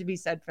there's something to be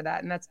said for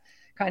that. And that's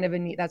kind of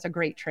that's a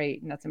great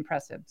trait and that's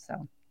impressive.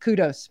 So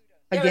kudos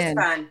again. It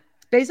was fun.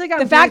 Basically,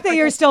 the fact that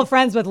you're still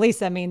friends with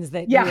Lisa means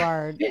that you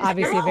are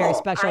obviously a very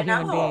special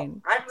human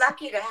being. I'm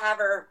lucky to have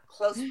her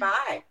close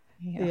by.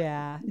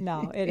 Yeah,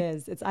 no, it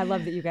is. I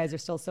love that you guys are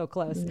still so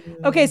close.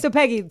 Okay, so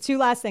Peggy, two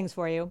last things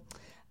for you.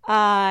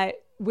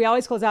 we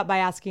always close out by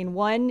asking,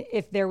 one,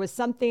 if there was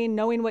something,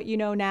 knowing what you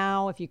know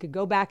now, if you could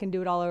go back and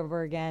do it all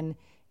over again,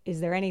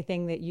 is there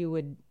anything that you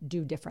would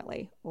do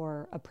differently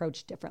or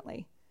approach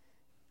differently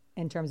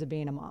in terms of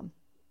being a mom?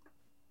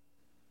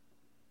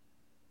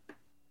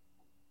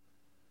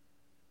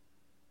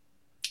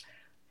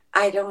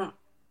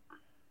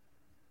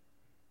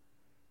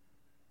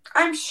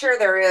 I'm sure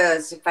there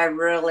is if I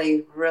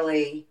really,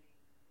 really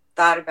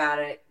thought about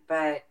it,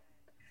 but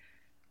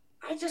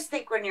I just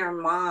think when you're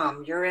a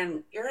mom, you're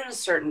in a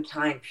certain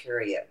time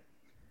period.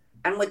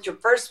 And with your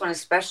first one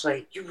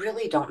especially, you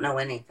really don't know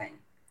anything.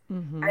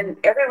 Mm-hmm. And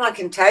everyone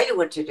can tell you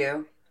what to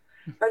do,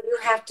 but you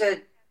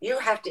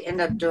have to end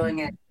up doing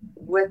it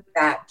with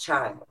that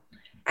child.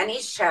 And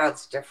each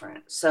child's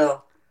different.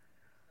 So,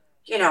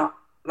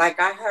 like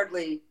I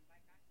hardly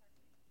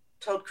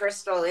told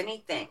Crystal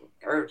anything,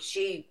 or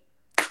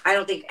I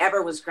don't think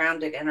ever was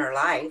grounded in her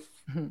life.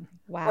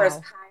 Wow. Whereas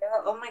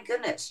Kyle, oh my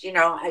goodness, you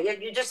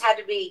just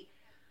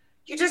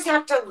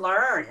have to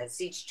learn as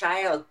each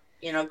child,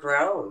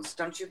 grows.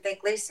 Don't you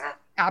think, Lisa?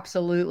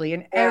 Absolutely.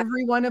 And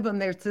every one of them,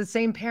 they're the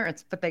same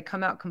parents, but they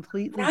come out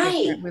completely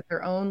different with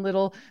their own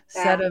little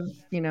set of,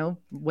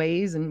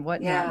 ways and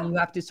whatnot. Yeah. You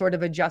have to sort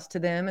of adjust to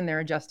them and they're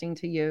adjusting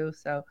to you.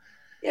 So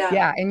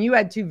yeah. And you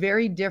had two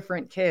very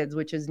different kids,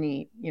 which is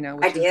neat,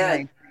 which is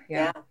nice.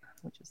 Yeah.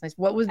 Which is nice.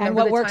 What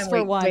works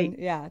for one?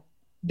 Yeah.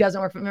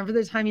 Doesn't work. Remember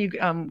the time you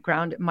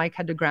Mike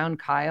had to ground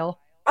Kyle?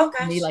 Oh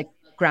gosh. And he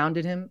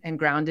grounded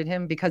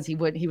him because he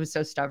was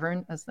so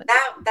stubborn.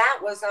 That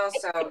was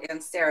also in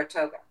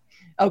Saratoga.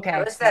 Okay.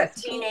 That was the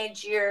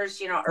teenage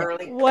years,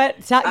 early.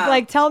 What?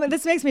 Tell me.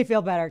 This makes me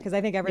feel better because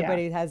I think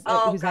everybody has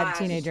who's had a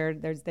teenager.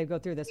 They go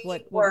through this.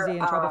 What was he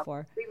in trouble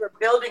for? We were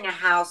building a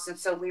house, and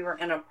so we were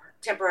in a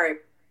temporary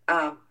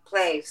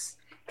place,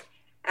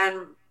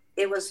 and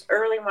it was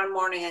early one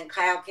morning, and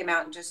Kyle came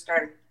out and just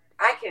started.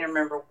 I can't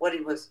remember what he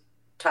was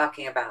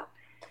talking about,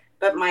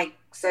 but Mike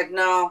said,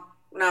 "No,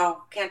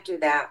 can't do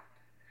that."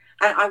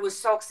 And I was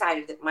so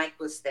excited that Mike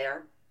was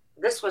there.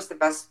 This was the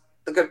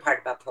good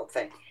part about the whole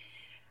thing.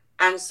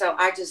 And so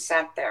I just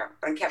sat there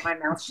and kept my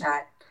mouth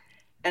shut.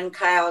 And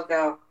Kyle would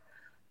go,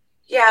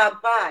 "Yeah,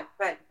 but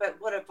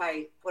what if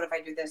I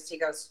do this?" He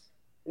goes,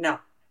 "No.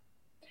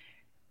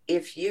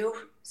 If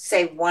you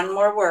say one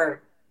more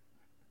word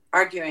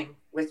arguing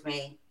with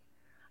me,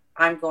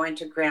 I'm going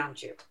to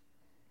ground you."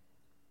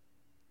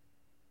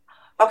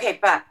 Okay,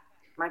 but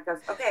Mike goes,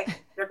 "Okay,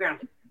 you're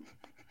grounded."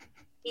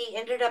 He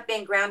ended up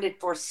being grounded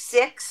for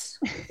 6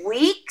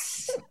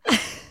 weeks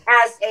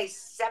as a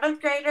 7th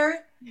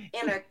grader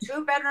in a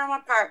 2-bedroom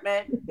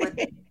apartment with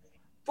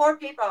 4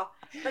 people.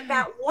 But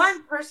that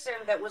one person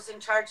that was in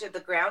charge of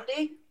the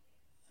grounding,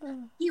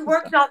 he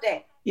worked all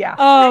day. Yeah.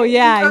 Oh,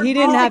 yeah. He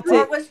didn't have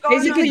to.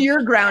 Basically,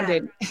 you're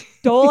grounded.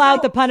 Dole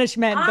out the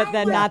punishment, but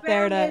then not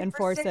there to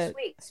enforce it. 6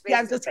 weeks,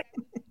 basically.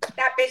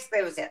 That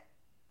basically was it.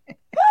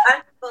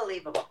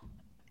 Unbelievable.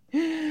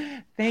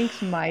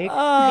 Thanks, Mike.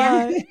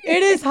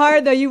 It is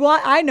hard though.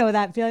 I know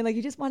that feeling. Like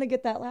you just want to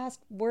get that last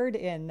word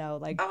in though.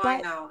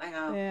 I know.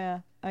 Yeah.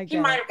 He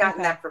might have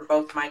gotten that from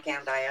both Mike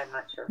and I'm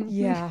not sure.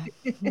 Yeah.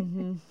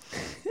 Mm-hmm.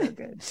 So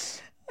good.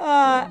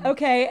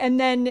 Okay. And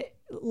then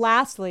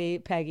lastly,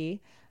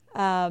 Peggy,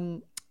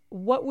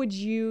 what would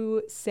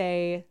you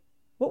say,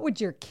 what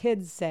would your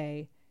kids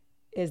say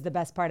is the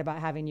best part about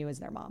having you as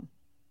their mom?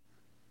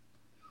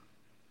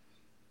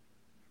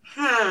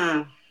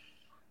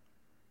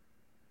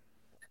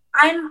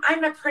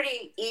 I'm a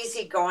pretty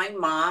easygoing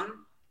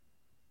mom,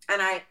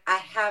 and I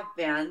have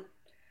been.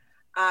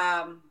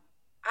 I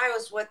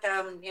was with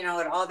them,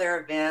 at all their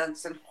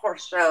events and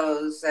horse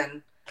shows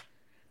and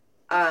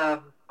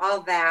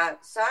all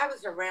that. So I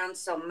was around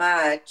so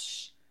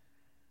much.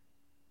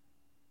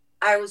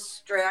 I was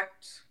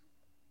strict,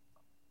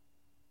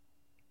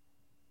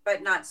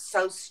 but not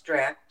so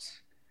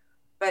strict.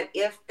 But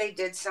if they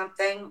did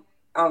something,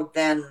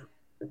 then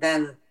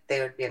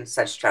they would be in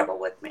such trouble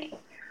with me.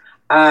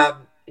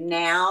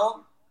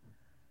 Now,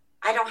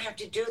 I don't have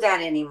to do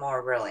that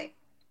anymore, really.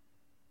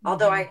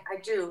 Although I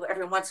do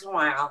every once in a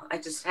while. I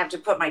just have to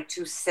put my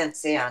 2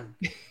 cents in.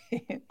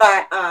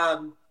 But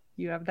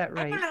you have that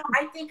right. I don't know.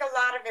 I think a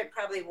lot of it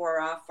probably wore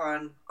off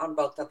on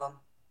both of them.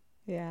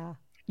 Yeah.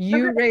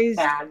 You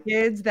raised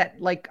kids that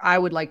I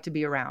would like to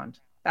be around.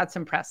 That's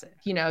impressive.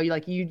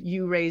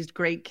 You raised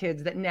great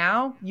kids that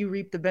now you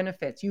reap the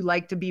benefits. You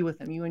like to be with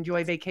them. You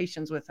enjoy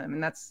vacations with them.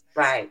 And that's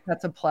right.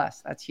 That's a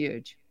plus. That's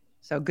huge.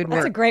 So good work.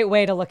 That's a great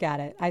way to look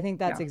at it. I think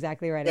that's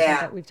exactly right. I think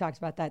that we've talked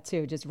about that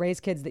too. Just raise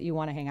kids that you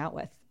want to hang out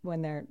with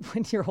when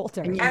you're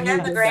older. And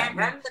then the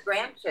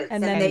grandkids.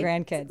 And then the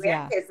grandkids.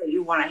 Grandkids that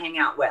you want to hang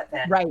out with.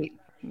 And right.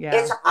 Yeah.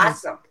 It's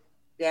awesome.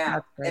 Yeah,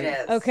 it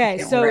is. Okay.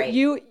 So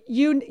you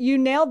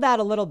nailed that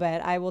a little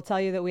bit. I will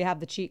tell you that we have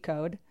the cheat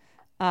code.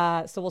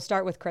 So we'll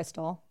start with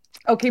Crystal.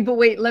 Okay, but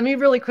wait, let me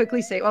really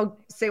quickly say one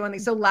thing.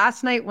 So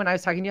last night when I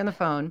was talking to you on the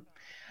phone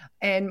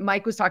and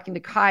Mike was talking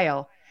to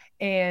Kyle,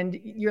 and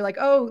you're like,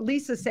 "Oh,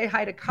 Lisa, say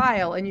hi to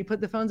Kyle." And you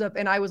put the phones up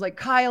and I was like,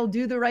 "Kyle,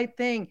 do the right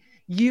thing."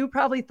 You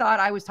probably thought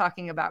I was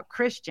talking about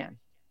Christian.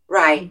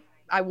 Right.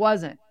 I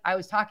wasn't. I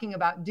was talking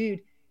about,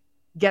 dude,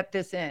 get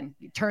this in,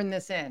 turn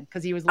this in,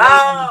 because he was late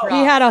on the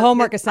He draw. had a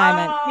homework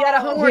assignment. He had a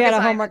homework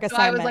assignment. So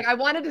I was assignment. like, I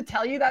wanted to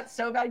tell you that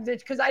so bad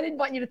because I didn't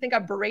want you to think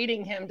I'm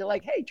berating him to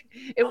like, hey,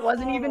 it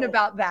wasn't even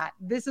about that.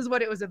 This is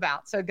what it was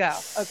about. So go.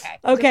 Okay.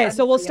 Okay.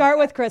 So we'll start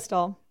with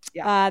Crystal.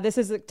 Yeah. This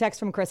is a text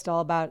from Crystal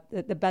about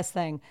the best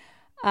thing.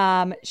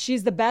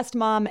 She's the best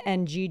mom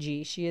and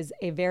Gigi. She is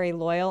a very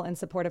loyal and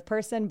supportive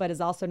person, but is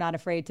also not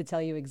afraid to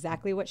tell you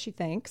exactly what she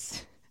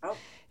thinks. Oh.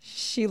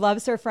 She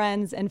loves her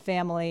friends and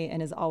family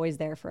and is always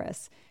there for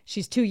us.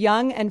 She's too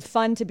young and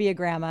fun to be a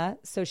grandma,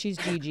 so she's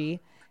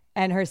Gigi,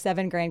 and her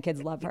 7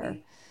 grandkids love her.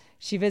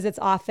 She visits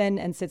often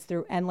and sits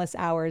through endless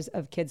hours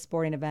of kids'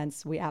 sporting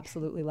events. We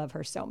absolutely love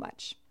her so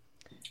much.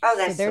 Oh,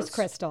 that's so there's so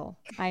Crystal.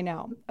 I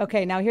know.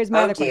 Okay, now here's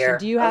my other dear.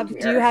 question.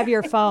 Do you have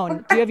your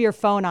phone? Do you have your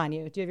phone on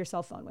you? Do you have your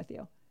cell phone with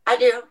you? I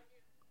do.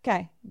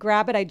 Okay,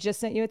 grab it. I just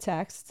sent you a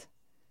text.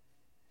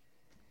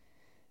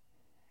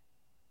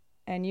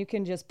 And you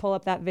can just pull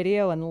up that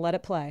video and let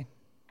it play.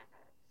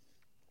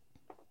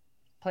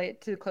 Play it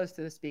too close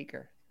to the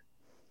speaker.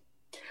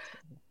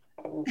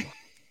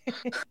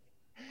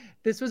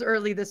 This was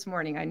early this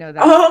morning. I know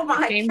that. Oh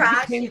my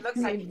gosh, he looks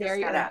like he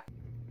just got up.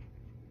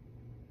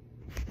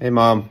 Hey,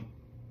 Mom.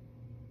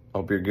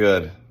 Hope you're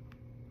good.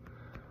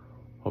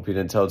 Hope you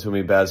didn't tell too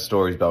many bad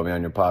stories about me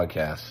on your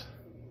podcast.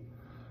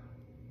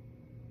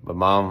 But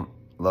Mom,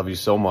 love you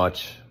so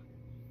much.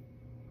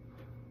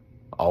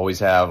 Always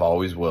have,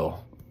 always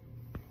will.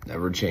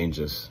 Never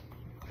changes.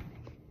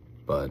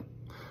 But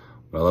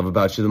what I love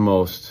about you the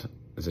most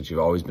is that you've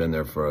always been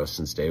there for us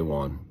since day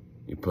one.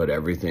 You put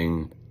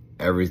everything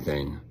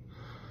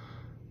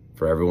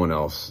for everyone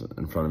else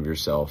in front of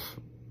yourself.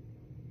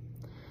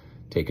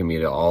 Taking me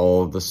to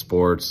all the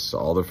sports,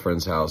 all the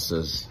friends'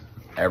 houses,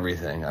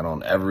 everything. I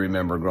don't ever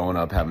remember growing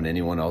up having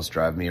anyone else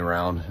drive me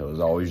around. It was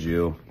always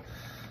you.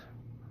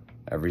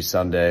 Every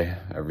Sunday,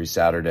 every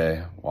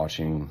Saturday,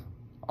 watching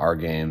our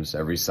games.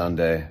 Every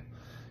Sunday,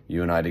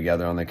 you and I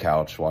together on the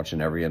couch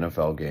watching every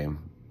NFL game.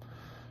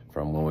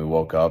 From when we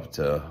woke up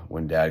to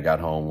when Dad got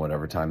home,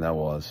 whatever time that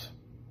was.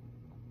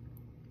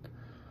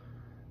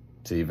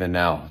 To even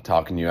now,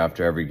 talking to you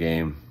after every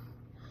game,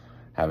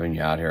 having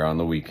you out here on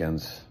the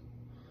weekends.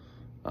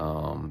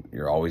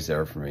 You're always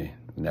there for me.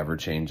 It never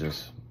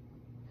changes.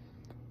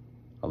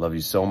 I love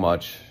you so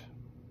much.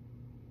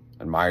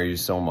 Admire you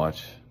so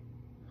much.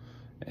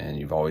 And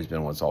you've always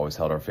been what's always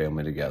held our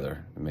family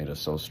together and made us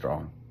so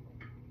strong.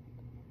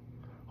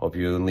 Hope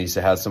you and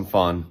Lisa had some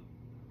fun.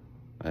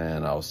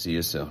 And I'll see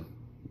you soon.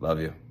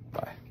 Love you.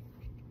 Bye.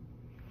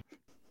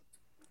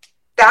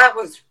 That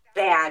was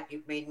bad.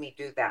 You made me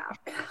do that.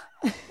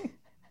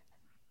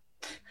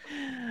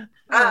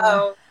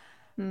 Uh-oh.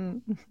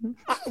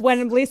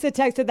 When Lisa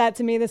texted that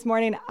to me this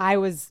morning, I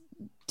was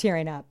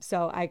tearing up.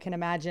 So I can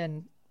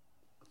imagine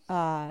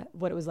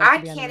what it was like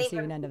to be on the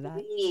receiving end of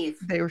that.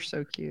 They were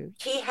so cute.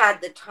 He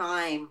had the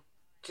time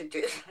to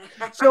do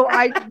that. So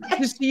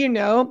just so you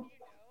know,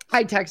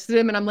 I texted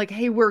him and I'm like,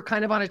 hey, we're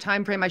kind of on a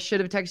time frame. I should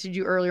have texted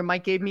you earlier.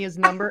 Mike gave me his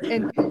number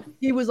and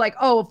he was like,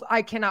 oh,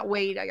 I cannot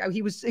wait.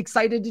 He was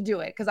excited to do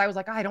it because I was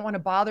like, I don't want to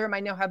bother him. I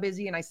know how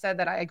busy. And I said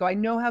that I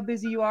know how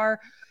busy you are.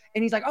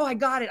 And he's like, oh, I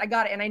got it.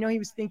 And I know he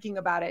was thinking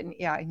about it. And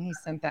yeah, and he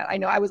sent that.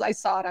 I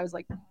saw it. I was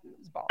like, it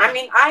was balls. I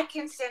mean, I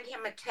can send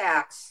him a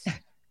text.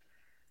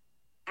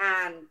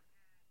 And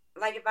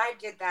like if I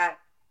did that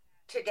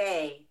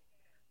today,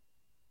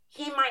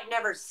 he might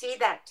never see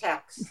that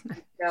text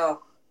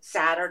until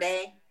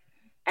Saturday.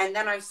 And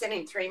then I'm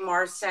sending 3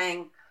 more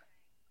saying,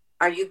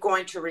 are you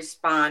going to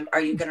respond?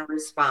 Are you going to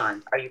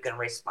respond? Are you going to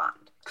respond?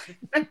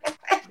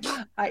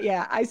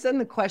 Yeah, I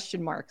send the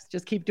question marks.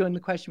 Just keep doing the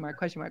question mark.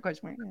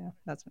 Yeah,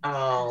 that's what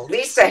Oh,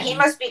 Lisa, he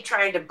must be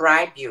trying to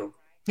bribe you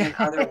in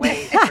other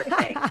ways.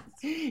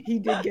 He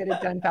did get it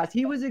done fast.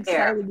 He was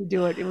excited to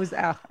do it. It was,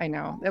 I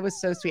know. That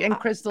was so sweet. And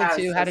Crystal,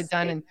 too, had it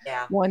done in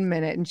 1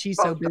 minute. And she's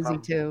so busy,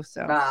 too.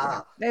 So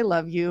yeah, they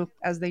love you,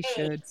 as they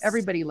should.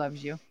 Everybody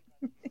loves you.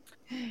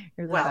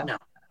 Well, no.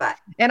 But.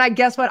 And I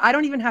guess what? I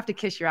don't even have to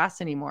kiss your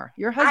ass anymore.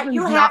 Your husband's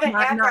not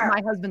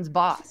my husband's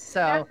boss.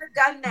 So never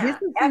done that.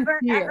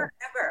 Ever.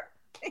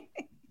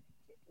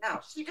 No,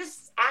 she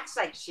just acts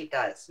like she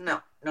does.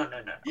 No.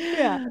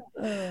 Yeah.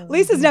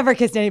 Lisa's never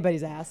kissed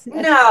anybody's ass.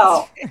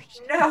 No.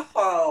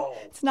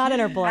 It's not in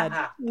her blood.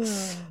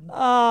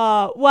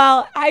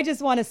 Well, I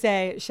just want to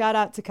say shout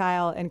out to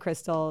Kyle and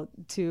Crystal,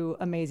 2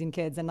 amazing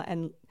kids.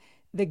 And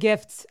the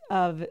gifts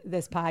of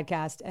this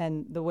podcast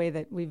and the way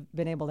that we've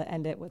been able to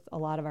end it with a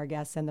lot of our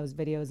guests and those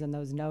videos and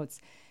those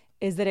notes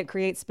is that it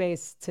creates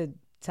space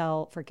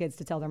for kids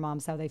to tell their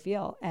moms how they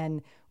feel.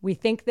 And we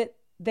think that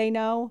they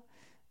know.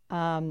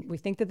 We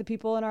think that the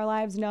people in our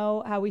lives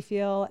know how we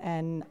feel.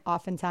 And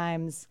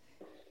oftentimes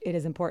it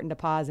is important to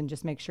pause and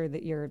just make sure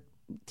that you're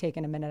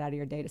taking a minute out of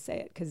your day to say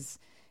it because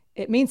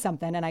it means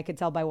something. And I could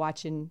tell by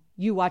watching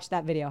you watch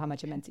that video how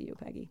much it meant to you,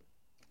 Peggy.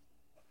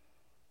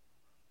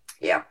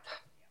 Yep.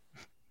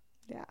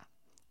 Yeah.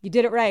 You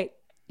did it right.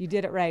 You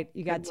did it right.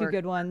 You got two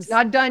good ones. It's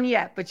not done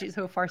yet, but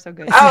so far so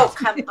good. Oh,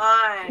 come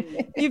on.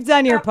 You've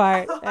done your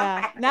part.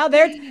 Yeah. Now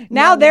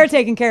they're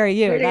taking care of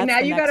you. Now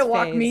you got to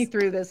walk me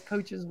through this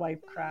coach's wife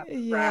crap.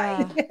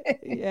 Yeah. Right.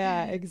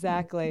 Yeah,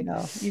 exactly.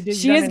 No, you did.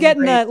 She is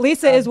getting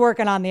Lisa is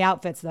working on the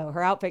outfits though.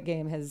 Her outfit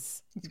game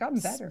has gotten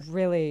better.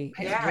 Really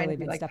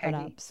been like stepping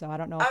Peggy. up. So I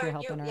don't know if you're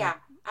helping her. Yeah.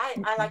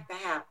 I like the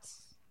hats.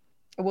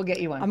 We'll get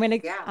you one. I'm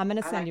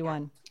gonna send you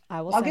one.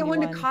 I'll get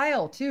one to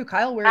Kyle too.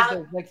 Kyle wears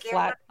the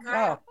flat.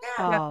 Oh,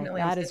 definitely.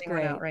 That is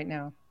great. Out right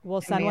now.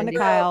 We'll send one to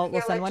Kyle.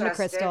 We'll send one to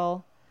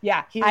Crystal.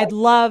 Yeah, I'd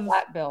love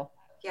flat bill.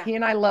 Yeah. He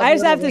and I love. I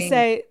just have to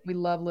say, we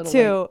love Little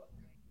too.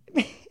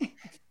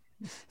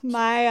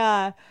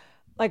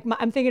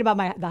 I'm thinking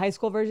about the high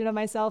school version of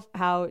myself.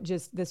 How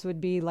just this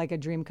would be like a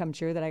dream come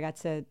true that I got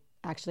to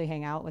actually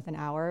hang out with an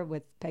hour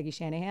with Peggy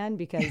Shanahan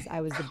because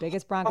I was the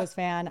biggest Broncos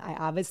fan. I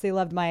obviously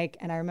loved Mike,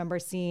 and I remember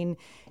seeing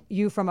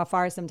you from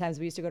afar. Sometimes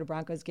we used to go to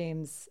Broncos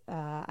games.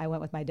 I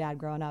went with my dad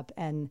growing up,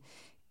 and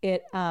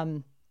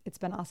it's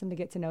been awesome to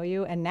get to know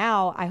you. And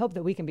now I hope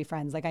that we can be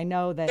friends. Like I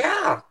know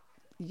that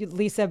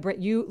Lisa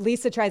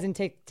tries and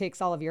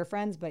takes all of your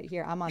friends, but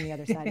here I'm on the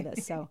other side of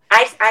this. So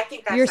I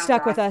think that you're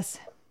stuck with us.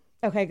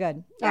 Okay,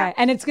 good. Yeah. All right.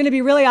 And it's going to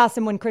be really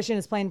awesome when Christian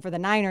is playing for the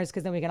Niners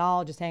because then we can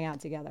all just hang out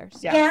together.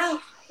 So. Yeah.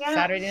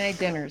 Saturday night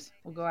dinners.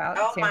 We'll go out.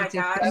 Oh my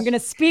gosh. I'm going to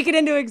speak it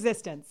into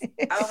existence. Oh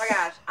my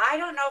gosh. I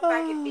don't know if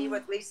I could be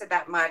with Lisa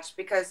that much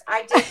because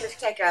I did just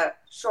take a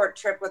short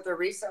trip with her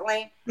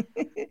recently.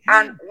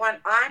 And when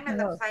I'm in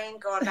the plane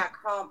going back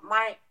home,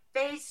 my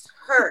face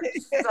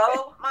hurts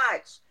so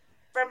much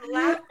from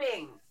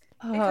laughing.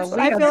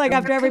 I feel like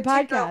after every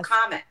podcast.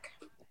 Comic.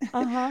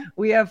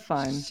 We have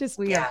fun.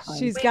 We have fun.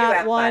 She's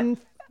got one.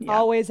 Yeah.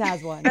 Always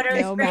has one,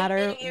 no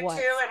matter what. You too,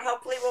 and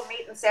hopefully we'll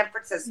meet in San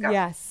Francisco.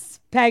 Yes,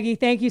 Peggy,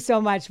 thank you so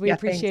much. We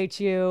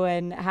appreciate you,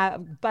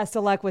 and best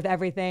of luck with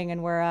everything.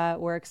 And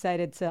we're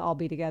excited to all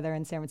be together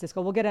in San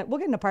Francisco. We'll get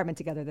an apartment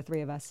together, the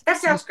three of us. That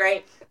sounds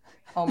great.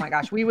 Oh my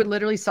gosh, we would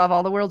literally solve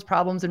all the world's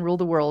problems and rule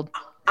the world.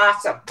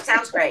 Awesome,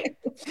 sounds great.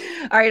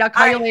 All right, I'll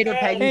call you later,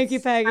 Peggy. Thank you,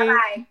 Peggy.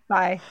 Bye.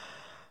 Bye.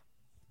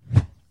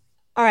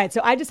 All right,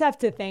 so I just have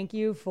to thank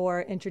you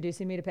for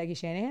introducing me to Peggy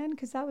Shanahan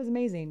because that was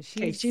amazing.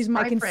 She's my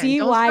friend. I can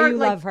see why you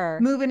love her.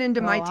 Moving into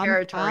my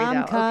territory,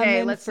 I'm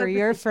coming for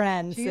your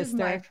friend, sister. She's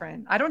my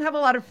friend. I don't have a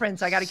lot of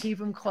friends, so I got to keep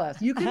them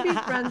close. You can be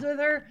friends with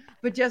her,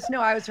 but just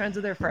know I was friends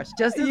with her first.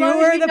 Just as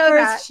long as you know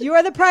that. You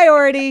are the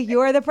priority.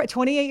 You are the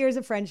 28 years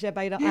of friendship.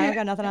 I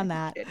got nothing on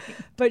that.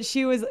 But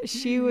she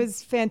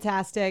was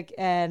fantastic,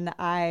 and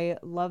I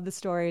love the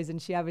stories, and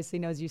she obviously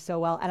knows you so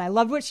well. And I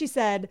loved what she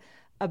said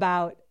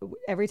about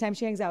every time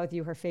she hangs out with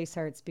you, her face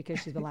hurts because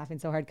she's been laughing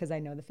so hard because I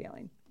know the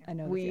feeling.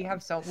 We've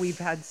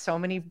had so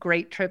many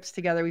great trips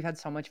together. We've had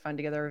so much fun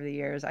together over the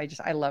years.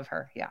 I love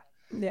her. Yeah.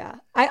 Yeah.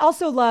 I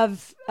also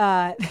love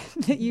that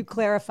you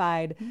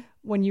clarified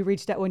when you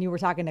were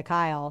talking to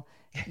Kyle,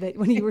 that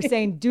when you were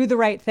saying do the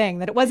right thing,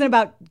 that it wasn't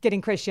about getting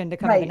Christian to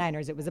come to the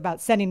Niners. It was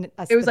about sending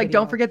us. It was like,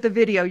 don't forget the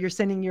video you're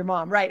sending your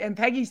mom. Right. And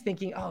Peggy's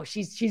thinking, oh,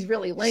 she's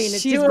really laying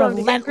it she's to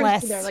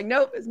relentless. They're like,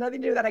 nope, it's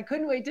nothing to do with that. I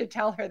couldn't wait to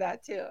tell her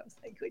that too. I was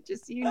like,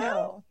 just so you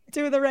know.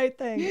 Do the right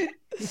thing.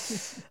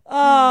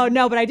 Oh,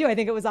 no, but I do. I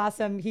think it was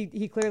awesome.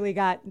 He clearly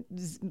got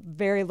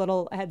very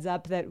little heads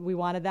up that we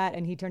wanted that,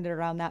 and he turned it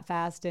around that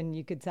fast. And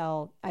you could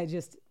tell,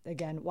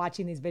 again,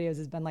 watching these videos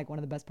has been like one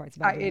of the best parts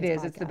about it. It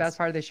is. It's the best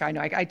part of the show. I know.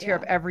 I tear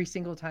up every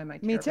single time I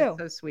tear Me up. too. It's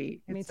so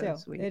sweet. Me too. So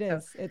sweet. It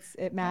is.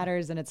 It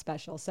matters and it's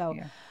special. So,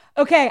 yeah.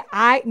 Okay.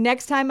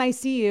 Next time I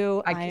see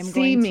you, I am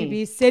going to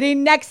be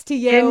sitting next to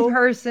you in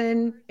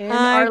person in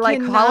our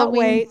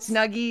Halloween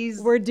snuggies.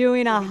 We're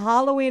doing a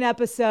Halloween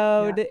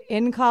episode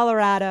in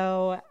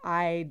Colorado.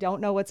 I don't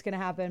know what's going to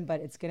happen,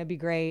 but it's going to be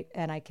great.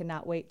 And I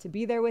cannot wait to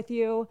be there with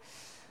you.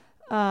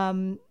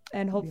 And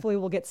hopefully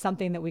we'll get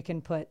something that we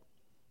can put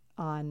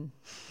on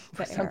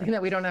something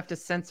that we don't have to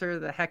censor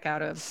the heck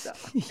out of. So.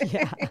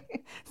 Yeah.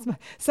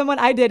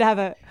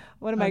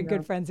 One of my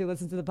good friends who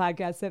listens to the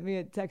podcast sent me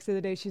a text the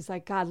other day. She's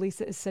like, God,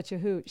 Lisa is such a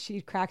hoot.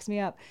 She cracks me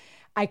up.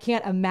 I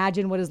can't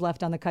imagine what is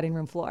left on the cutting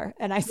room floor.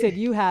 And I said,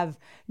 you have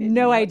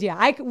no idea.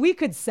 We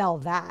could sell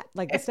that.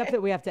 Like the stuff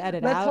that we have to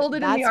edit out. Let's hold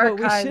it in the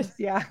archives.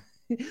 Yeah.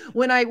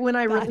 When I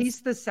release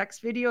the sex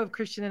video of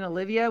Christian and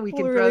Olivia, we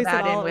can throw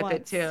that in with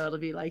it too. It'll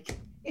be like,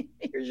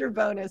 here's your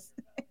bonus.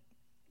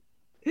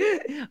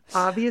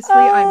 Obviously,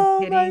 I'm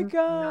kidding. My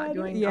God.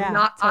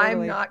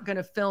 I'm not going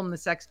to film the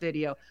sex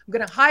video. I'm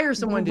going to hire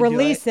someone to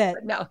release do it.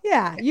 No.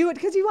 Yeah,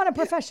 because you want a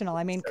professional.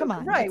 I mean, come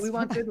on. Right. We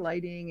want good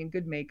lighting and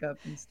good makeup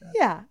and stuff.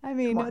 Yeah. I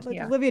mean,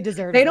 Olivia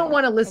deserves They don't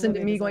want to listen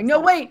to me going, no,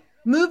 wait,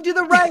 move to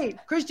the right.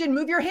 Christian,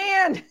 move your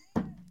hand.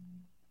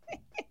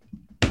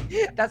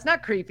 That's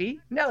not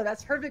creepy. No,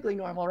 that's perfectly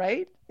normal,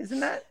 right?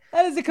 Isn't that?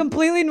 That is a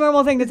completely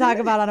normal thing to talk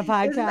about on a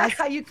podcast. Isn't that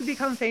how you can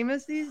become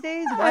famous these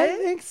days? What? I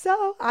think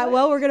so.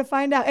 Well, we're going to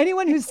find out.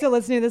 Anyone who's still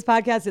listening to this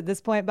podcast at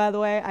this point, by the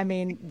way, I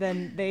mean,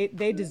 then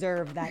they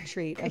deserve that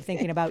treat of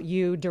thinking about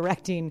you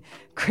directing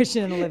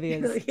Christian and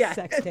Olivia's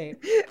sex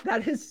tape.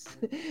 That is.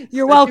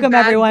 You're welcome,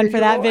 everyone,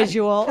 for that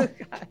visual. Oh,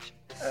 gosh.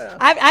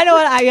 I know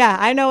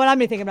I know what I'm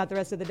thinking about the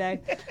rest of the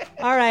day.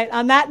 All right.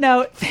 On that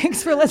note,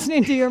 thanks for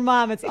listening to Your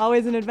Mom. It's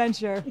always an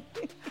adventure.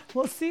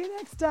 We'll see you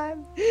next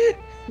time.